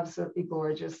is absolutely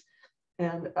gorgeous.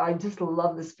 And I just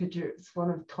love this picture. It's one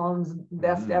of Tom's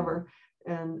best ever.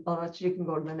 And you can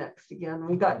go to the next again.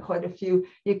 We got quite a few.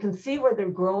 You can see where they're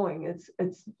growing.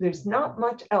 There's not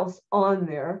much else on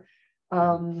there.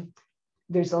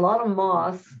 There's a lot of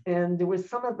moss, and there was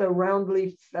some of the round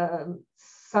leaf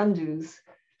sundews.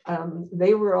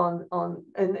 They were on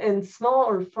and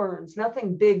smaller ferns,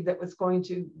 nothing big that was going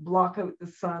to block out the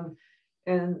sun.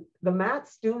 And the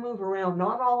mats do move around,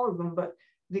 not all of them, but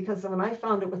because when I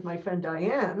found it with my friend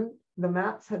Diane, the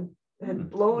mats had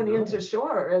blown into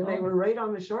shore, and they were right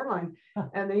on the shoreline.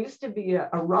 And there used to be a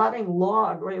rotting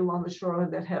log right along the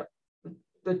shoreline that had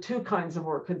the two kinds of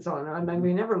orchids on it. I mean,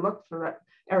 we never looked for that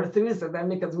Arethusa then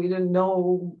because we didn't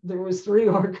know there was 3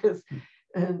 orchids.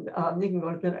 And you can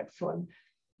go to the next one.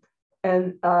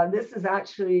 And this is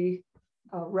actually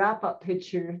a wrap-up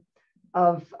picture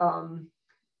of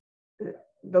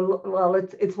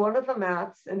it's one of the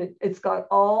mats, and it's got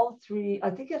all 3.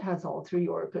 I think it has all 3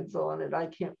 orchids on it. I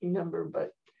can't remember,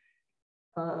 but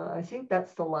I think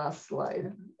that's the last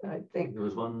slide. I think there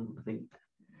was one. I think.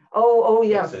 Oh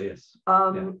yes. Yes.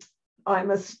 I'm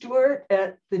a steward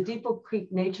at the Depot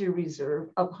Creek Nature Reserve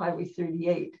up Highway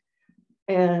 38,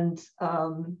 and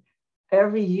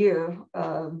every year,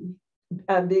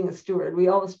 being a steward, we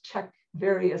always check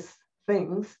various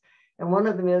things, and one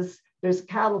of them is there's a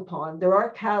cattle pond. There are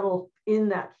cattle in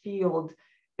that field.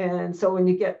 And so when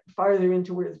you get farther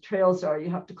into where the trails are,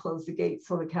 you have to close the gate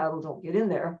so the cattle don't get in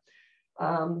there.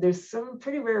 There's some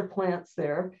pretty rare plants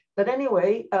there. But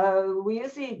anyway, we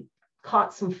usually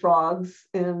caught some frogs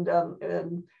and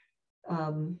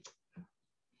can't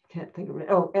think of it.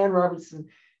 Oh, Ann Robertson,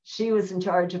 she was in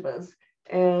charge of us.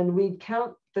 And we'd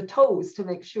count the toes to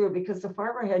make sure, because the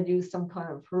farmer had used some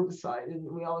kind of herbicide, and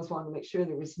we always wanted to make sure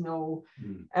there was no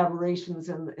aberrations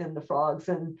in the frogs.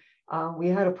 And we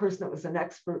had a person that was an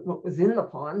expert what was in the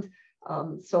pond,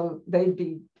 so they'd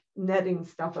be netting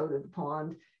stuff out of the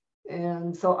pond.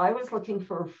 And so I was looking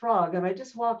for a frog, and I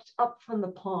just walked up from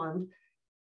the pond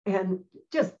and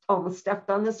just almost stepped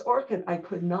on this orchid. I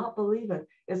could not believe it.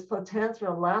 It's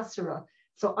Platanthera lacera.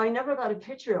 So I never got a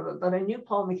picture of it, but I knew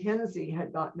Paul McKenzie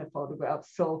had gotten a photograph.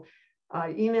 So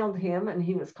I emailed him, and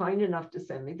he was kind enough to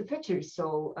send me the pictures.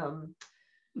 So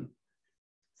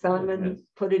Simon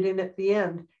put it in at the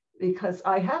end, because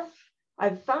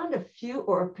I've found a few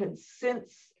orchids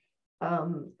since,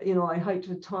 I hiked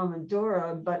with Tom and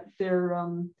Dora, but they're,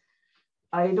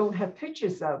 I don't have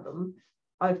pictures of them.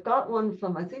 I've got one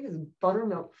from, I think it's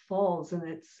Buttermilk Falls, and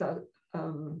it's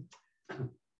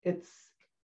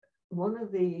one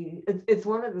of the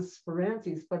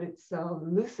Sperantes, but it's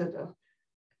lucida.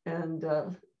 And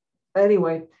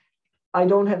anyway, I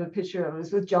don't have a picture of it. It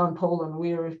was with John Poland.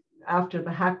 We were after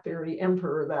the hackberry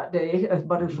emperor that day as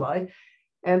butterfly.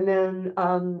 And then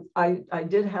I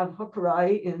did have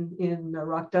hookery in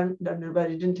Rock Thunder, but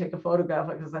I didn't take a photograph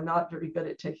because I'm not very good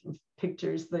at taking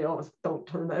pictures. They always don't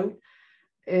turn out.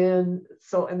 And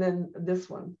so, and then this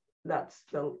one, that's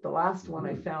the last one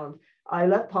I found. I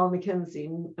let Paul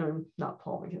McKenzie, or not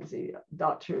Paul McKenzie,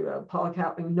 Dr. Paul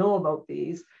Catling know about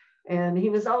these. And he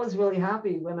was always really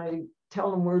happy when I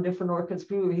tell him where different orchids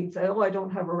grew. He'd say, oh, I don't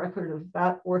have a record of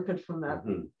that orchid from that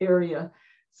area.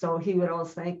 So he would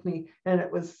always thank me. And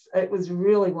it was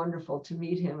really wonderful to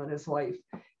meet him and his wife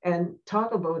and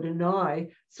talk about an eye.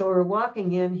 So we're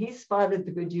walking in, he spotted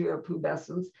the Goodyear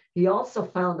pubescens. He also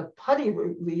found a putty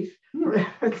root leaf.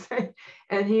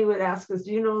 And he would ask us,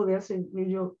 do you know this? And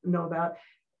you know that.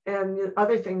 And the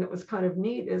other thing that was kind of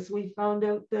neat is we found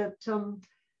out that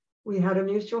we had a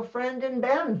mutual friend in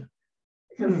Ben,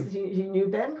 because he knew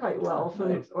Ben quite well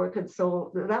from orchids.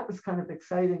 So that was kind of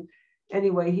exciting.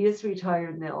 Anyway, he is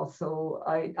retired now, so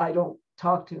I don't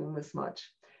talk to him as much.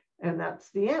 And that's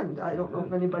the end. I don't know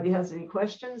if anybody has any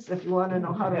questions. If you want to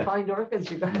know how to find orchids,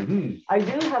 you got I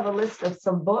do have a list of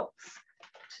some books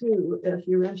too, if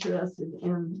you're interested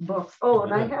in books. Oh,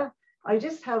 and I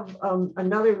just have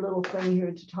another little thing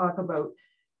here to talk about.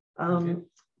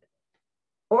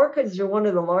 Orchids are one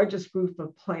of the largest group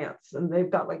of plants, and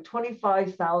they've got like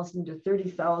 25,000 to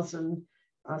 30,000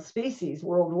 species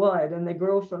worldwide, and they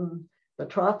grow from the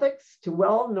tropics to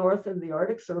well north of the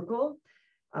Arctic Circle,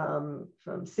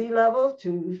 from sea level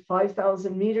to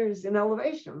 5,000 meters in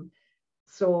elevation.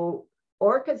 So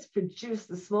orchids produce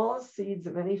the smallest seeds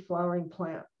of any flowering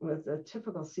plant, with a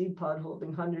typical seed pod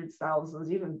holding hundreds,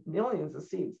 thousands, even millions of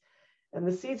seeds. And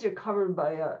the seeds are covered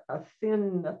by a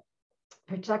thin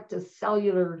protective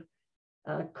cellular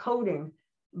coating,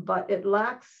 but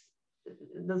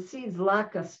the seeds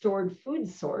lack a stored food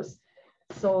source.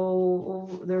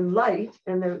 So they're light,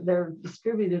 and they're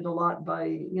distributed a lot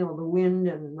by, the wind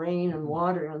and rain and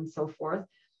water and so forth.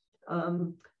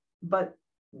 But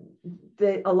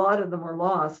a lot of them are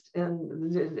lost,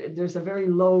 and there's a very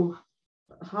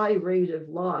high rate of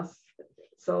loss.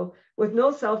 So with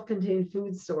no self-contained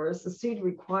food source, the seed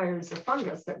requires a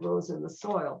fungus that grows in the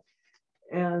soil.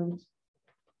 And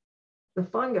the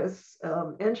fungus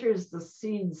enters the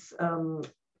seeds,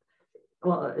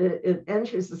 it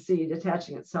enters the seed,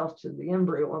 attaching itself to the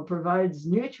embryo, and provides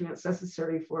nutrients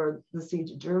necessary for the seed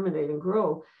to germinate and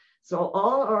grow. So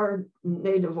all our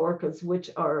native orchids, which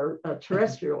are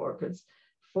terrestrial orchids,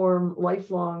 form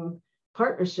lifelong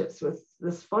partnerships with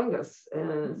this fungus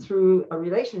through a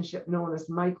relationship known as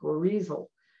mycorrhizal.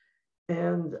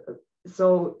 And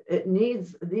so it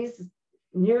needs, these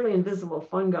nearly invisible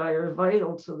fungi are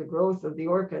vital to the growth of the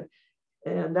orchid.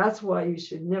 And that's why you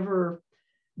should never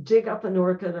dig up an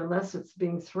orchid unless it's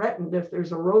being threatened. If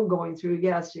there's a road going through,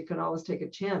 yes, you can always take a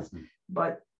chance,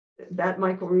 but that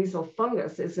mycorrhizal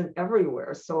fungus isn't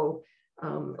everywhere. So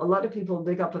a lot of people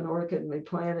dig up an orchid and they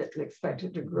plant it and expect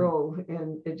it to grow,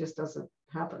 and it just doesn't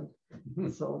happen.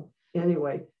 So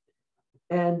anyway,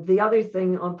 and the other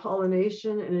thing on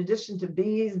pollination, in addition to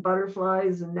bees,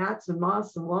 butterflies, and gnats and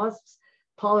moths and wasps,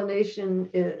 pollination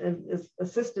is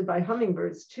assisted by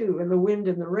hummingbirds too, and the wind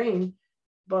and the rain.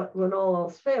 But when all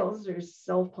else fails, there's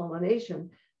self-pollination.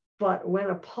 But when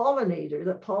a pollinator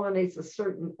that pollinates a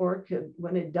certain orchid,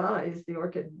 when it dies, the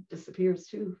orchid disappears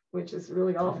too, which is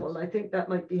really awful. And I think that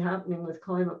might be happening with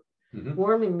climate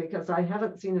warming, because I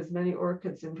haven't seen as many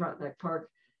orchids in Frontenac Park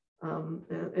and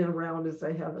around as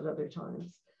I have at other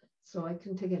times. So I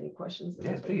can take any questions.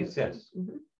 Yes, please, yes.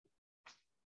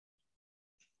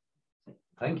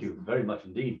 Thank you very much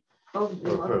indeed for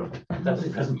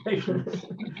that presentation.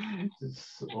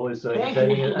 It's always so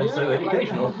entertaining and so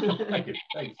educational. Thank you.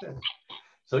 Thanks.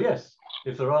 So yes,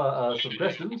 if there are some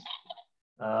questions,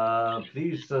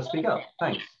 please speak up.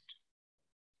 Thanks.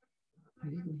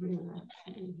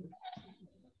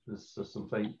 There's some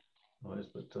faint noise,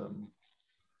 but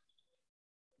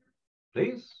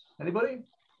please, anybody?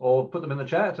 Or put them in the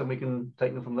chat and we can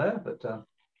take them from there. But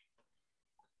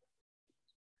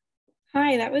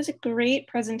hi, that was a great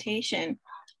presentation.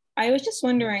 I was just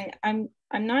wondering, I'm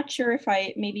not sure if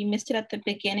I maybe missed it at the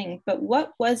beginning, but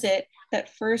what was it that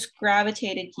first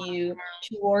gravitated you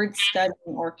towards studying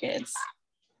orchids?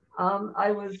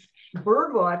 I was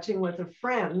bird watching with a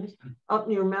friend up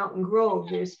near Mountain Grove.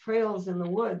 There's trails in the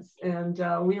woods, and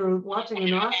we were watching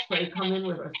an osprey come in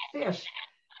with a fish.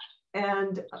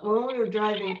 And when we were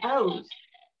driving out,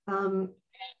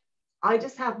 I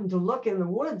just happened to look in the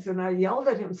woods, and I yelled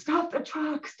at him, "Stop the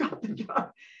truck, stop the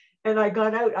truck." And I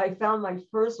got out, I found my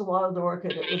first wild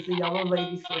orchid. It was the yellow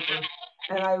lady slipper.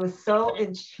 And I was so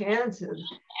enchanted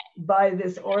by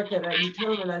this orchid. I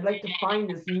determined I'd like to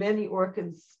find as many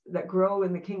orchids that grow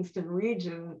in the Kingston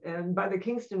region. And by the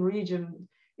Kingston region,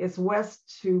 it's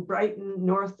west to Brighton,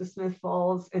 north to Smith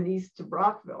Falls, and east to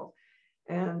Brockville.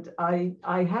 And I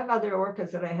have other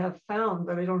orchids that I have found,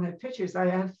 but I don't have pictures. I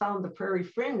have found the prairie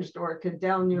fringed orchid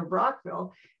down near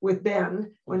Brockville with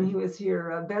Ben when he was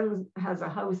here. Ben has a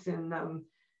house in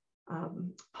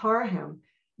Parham,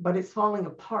 but it's falling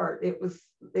apart. It was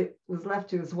left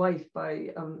to his wife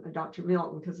by Dr.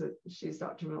 Milton, because she's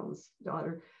Dr. Milton's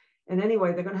daughter. And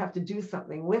anyway, they're going to have to do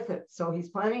something with it. So he's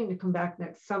planning to come back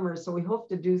next summer. So we hope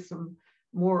to do some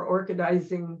more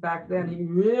orchidizing back then. He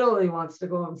really wants to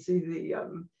go and see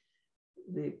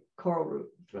the coral root.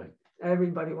 Right.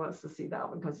 Everybody wants to see that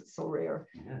one because it's so rare.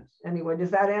 Yes. Anyway,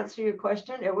 does that answer your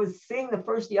question? It was seeing the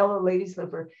first yellow lady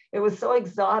slipper. It was so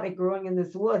exotic growing in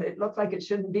this wood. It looked like it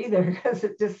shouldn't be there because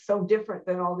it's just so different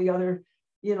than all the other,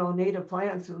 native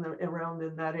plants around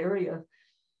in that area.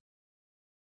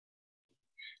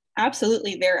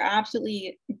 Absolutely. They're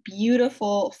absolutely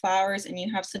beautiful flowers, and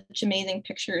you have such amazing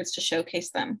pictures to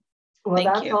showcase them. Well,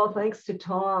 that's all thanks to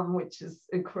Tom, which is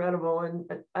incredible. And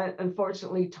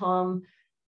unfortunately, Tom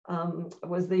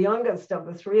was the youngest of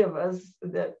the three of us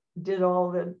that did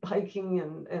all the hiking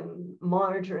and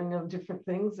monitoring of different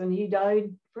things, and he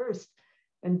died first.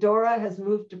 And Dora has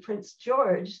moved to Prince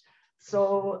George.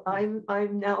 So I'm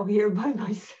now here by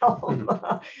myself,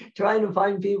 trying to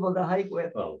find people to hike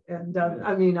with. Oh, and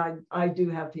I mean, I do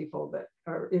have people that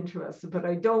are interested, but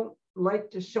I don't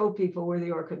like to show people where the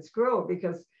orchids grow,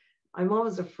 because I'm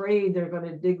always afraid they're going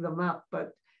to dig them up,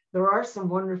 but there are some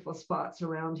wonderful spots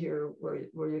around here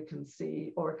where you can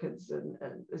see orchids, and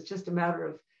it's just a matter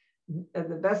of, and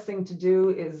the best thing to do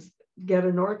is get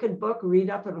an orchid book, read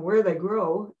up on where they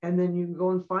grow, and then you go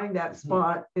and find that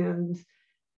spot, and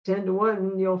 10 to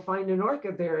 1, you'll find an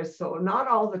orchid there. So not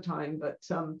all the time, but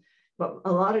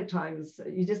a lot of times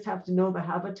you just have to know the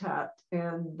habitat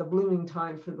and the blooming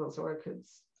time for those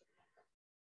orchids.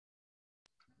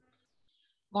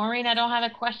 Maureen, I don't have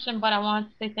a question, but I want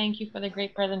to say thank you for the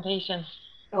great presentation.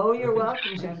 Oh, you're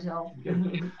welcome, Chantel.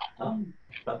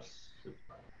 Perhaps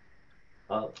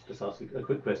I'll just ask a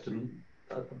quick question.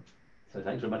 So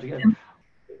thanks very much again.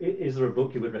 Is there a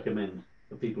book you would recommend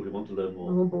for people who want to learn more?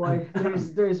 Oh boy,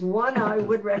 there's one I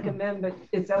would recommend, but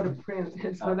it's out of print.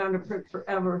 It's been out of print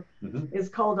forever. It's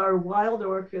called Our Wild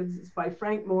Orchids. It's by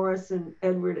Frank Morris and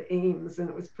Edward Ames, and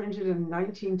it was printed in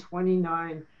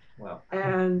 1929. Wow.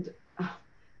 And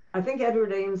I think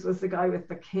Edward Ames was the guy with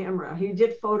the camera. He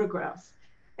did photographs,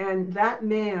 and that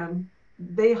man,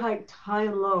 they hiked high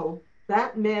and low.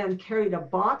 That man carried a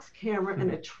box camera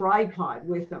and a tripod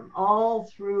with him all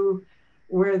through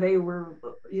where they were,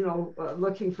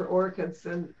 looking for orchids.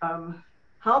 And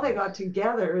how they got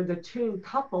together, the two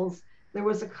couples, there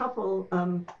was a couple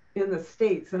in the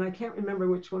States, and I can't remember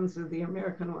which ones are the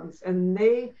American ones, and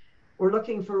they were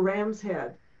looking for ram's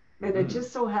head. And it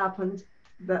just so happened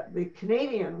that the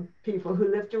Canadian people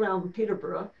who lived around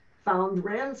Peterborough found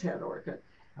ram's head orchid.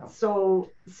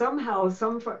 So somehow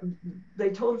they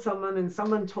told someone, and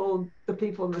someone told the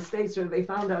people in the States, or they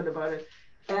found out about it,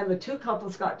 and the two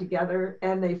couples got together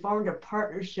and they formed a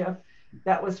partnership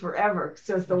that was forever.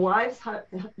 So the wives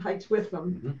hiked with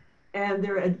them, and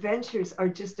their adventures are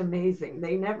just amazing.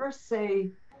 They never say,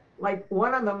 like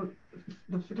one of them,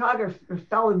 the photographer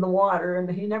fell in the water, and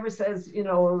he never says,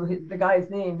 the guy's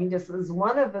name. He just says,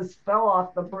 one of us fell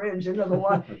off the bridge into the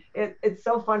water. It's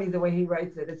so funny the way he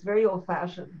writes it. It's very old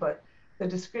fashioned, but the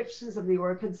descriptions of the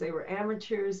orchids, they were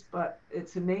amateurs, but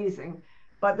it's amazing.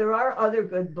 But there are other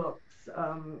good books.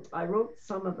 I wrote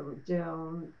some of them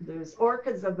down. There's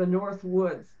Orchids of the North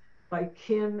Woods by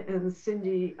Kim and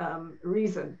Cindy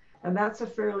Reason. And that's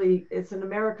it's an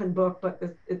American book, but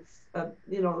it's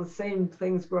the same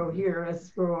things grow here as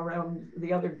grow around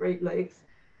the other Great Lakes.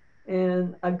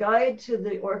 And A Guide to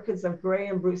the Orchids of Grey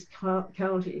and Bruce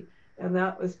County. And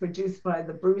that was produced by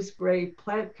the Bruce Grey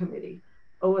Plant Committee,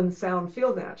 Owen Sound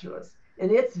Field Naturalists.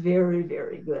 And it's very,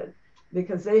 very good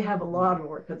because they have a lot of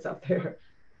orchids up there.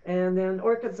 And then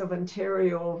Orchids of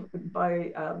Ontario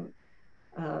by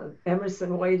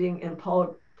Emerson Whiting and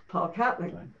Paul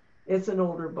Kapnick. Right. It's an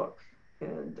older book.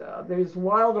 And there's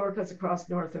Wild Orchids Across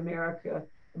North America,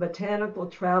 a Botanical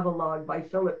Travelogue by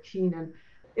Philip Keenan.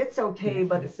 It's okay,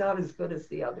 but it's not as good as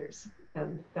the others.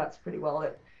 And that's pretty well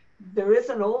it. There is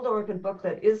an old orchid book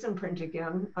that is in print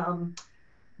again,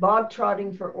 Bog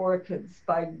Trotting for Orchids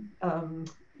by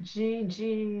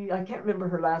G. I can't remember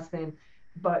her last name,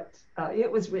 but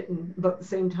it was written about the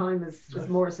same time as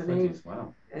Morris and Ames.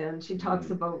 Wow. And she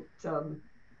talks about the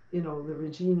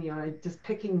Reginii, just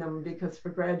picking them because for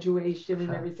graduation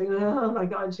and everything. Oh my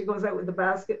God, she goes out with the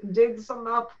basket and digs them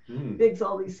up, digs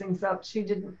all these things up. She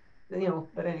didn't,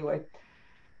 but anyway,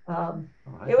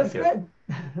 it was good.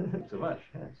 Thanks so much.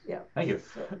 Yes. Yeah. Thank you.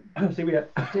 See, we have.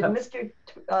 Did Mr.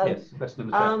 Yes, question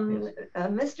in the chat.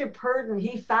 Yes. Mr. Purdon,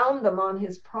 he found them on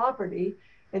his property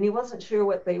and he wasn't sure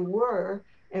what they were.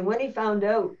 And when he found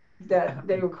out that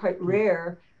they were quite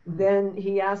rare, then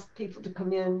he asked people to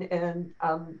come in, and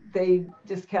they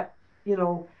just kept,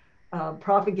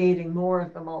 propagating more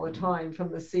of them all the time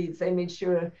from the seeds. They made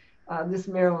sure this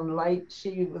Marilyn Light,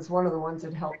 she was one of the ones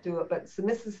that helped do it. But it's the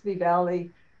Mississippi Valley,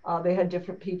 they had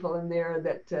different people in there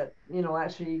that,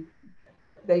 actually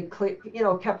they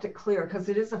kept it clear because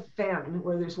it is a fen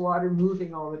where there's water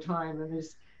moving all the time. And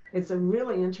it's a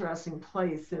really interesting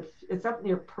place. If it's up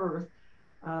near Perth.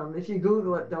 If you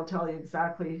Google it, they'll tell you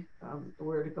exactly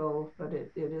where to go, but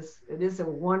it is a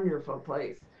wonderful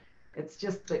place. It's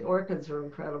just the orchids are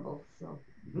incredible. So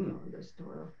there's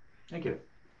Dora. Thank you.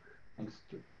 Thanks.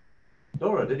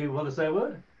 Dora, did you want to say a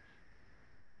word?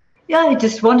 Yeah, I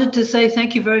just wanted to say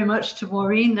thank you very much to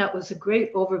Maureen. That was a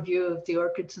great overview of the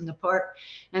orchids in the park.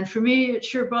 And for me, it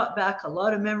sure brought back a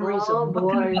lot of memories of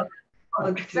looking at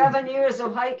 7 years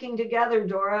of hiking together,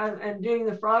 Dora, and doing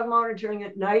the frog monitoring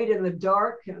at night in the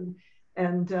dark, and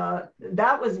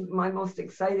that was my most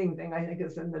exciting thing, I think,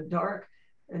 is in the dark,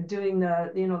 and doing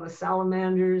the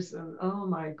salamanders, and oh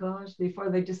my gosh, before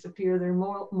they disappear, they're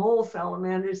mole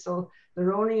salamanders, so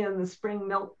they're only in the spring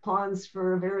milk ponds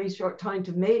for a very short time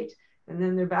to mate, and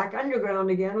then they're back underground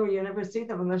again, where you never see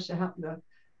them unless you happen to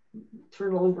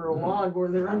turn over a log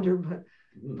or they're under, but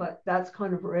Mm. but that's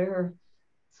kind of rare.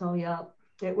 So yeah,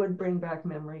 it would bring back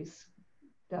memories,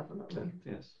 definitely.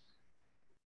 Yes.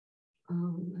 I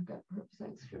got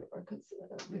thanks for orchids.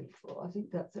 I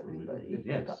think that's everybody.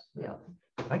 Yes. Yeah.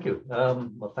 Thank you.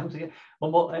 Well, thanks again.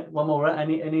 One more.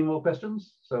 Any more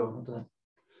questions? So,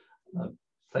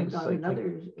 thanks.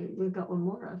 We've got one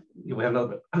more. We have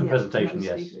another presentation.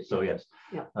 Yes. Speaker, so yes.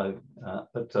 Yeah.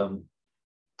 But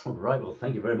all right. Well,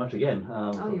 thank you very much again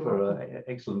for an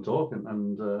excellent talk, and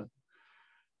I'm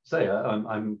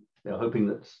hoping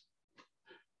that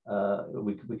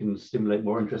we can stimulate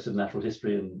more interest in natural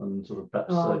history and sort of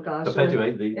perhaps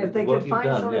perpetuate the if they work could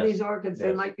find some yes. of these orchids,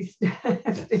 they might be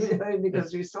stimulated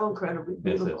because they're so incredibly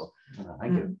beautiful. Yes.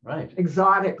 Thank you. Right.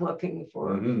 Exotic looking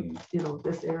for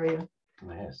this area.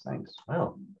 Yes. Thanks.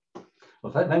 Well,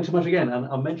 thanks so much again, and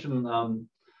I'll mention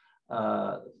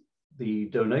the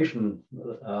donation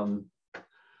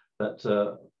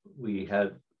that we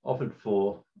had offered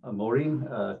for Maureen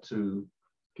to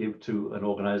give to an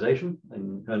organization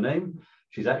in her name.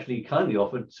 She's actually kindly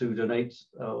offered to donate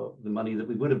the money that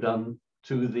we would have done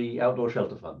to the Outdoor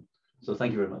Shelter Fund. So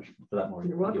thank you very much for that, Maureen.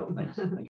 You're welcome. Thanks. Thank you.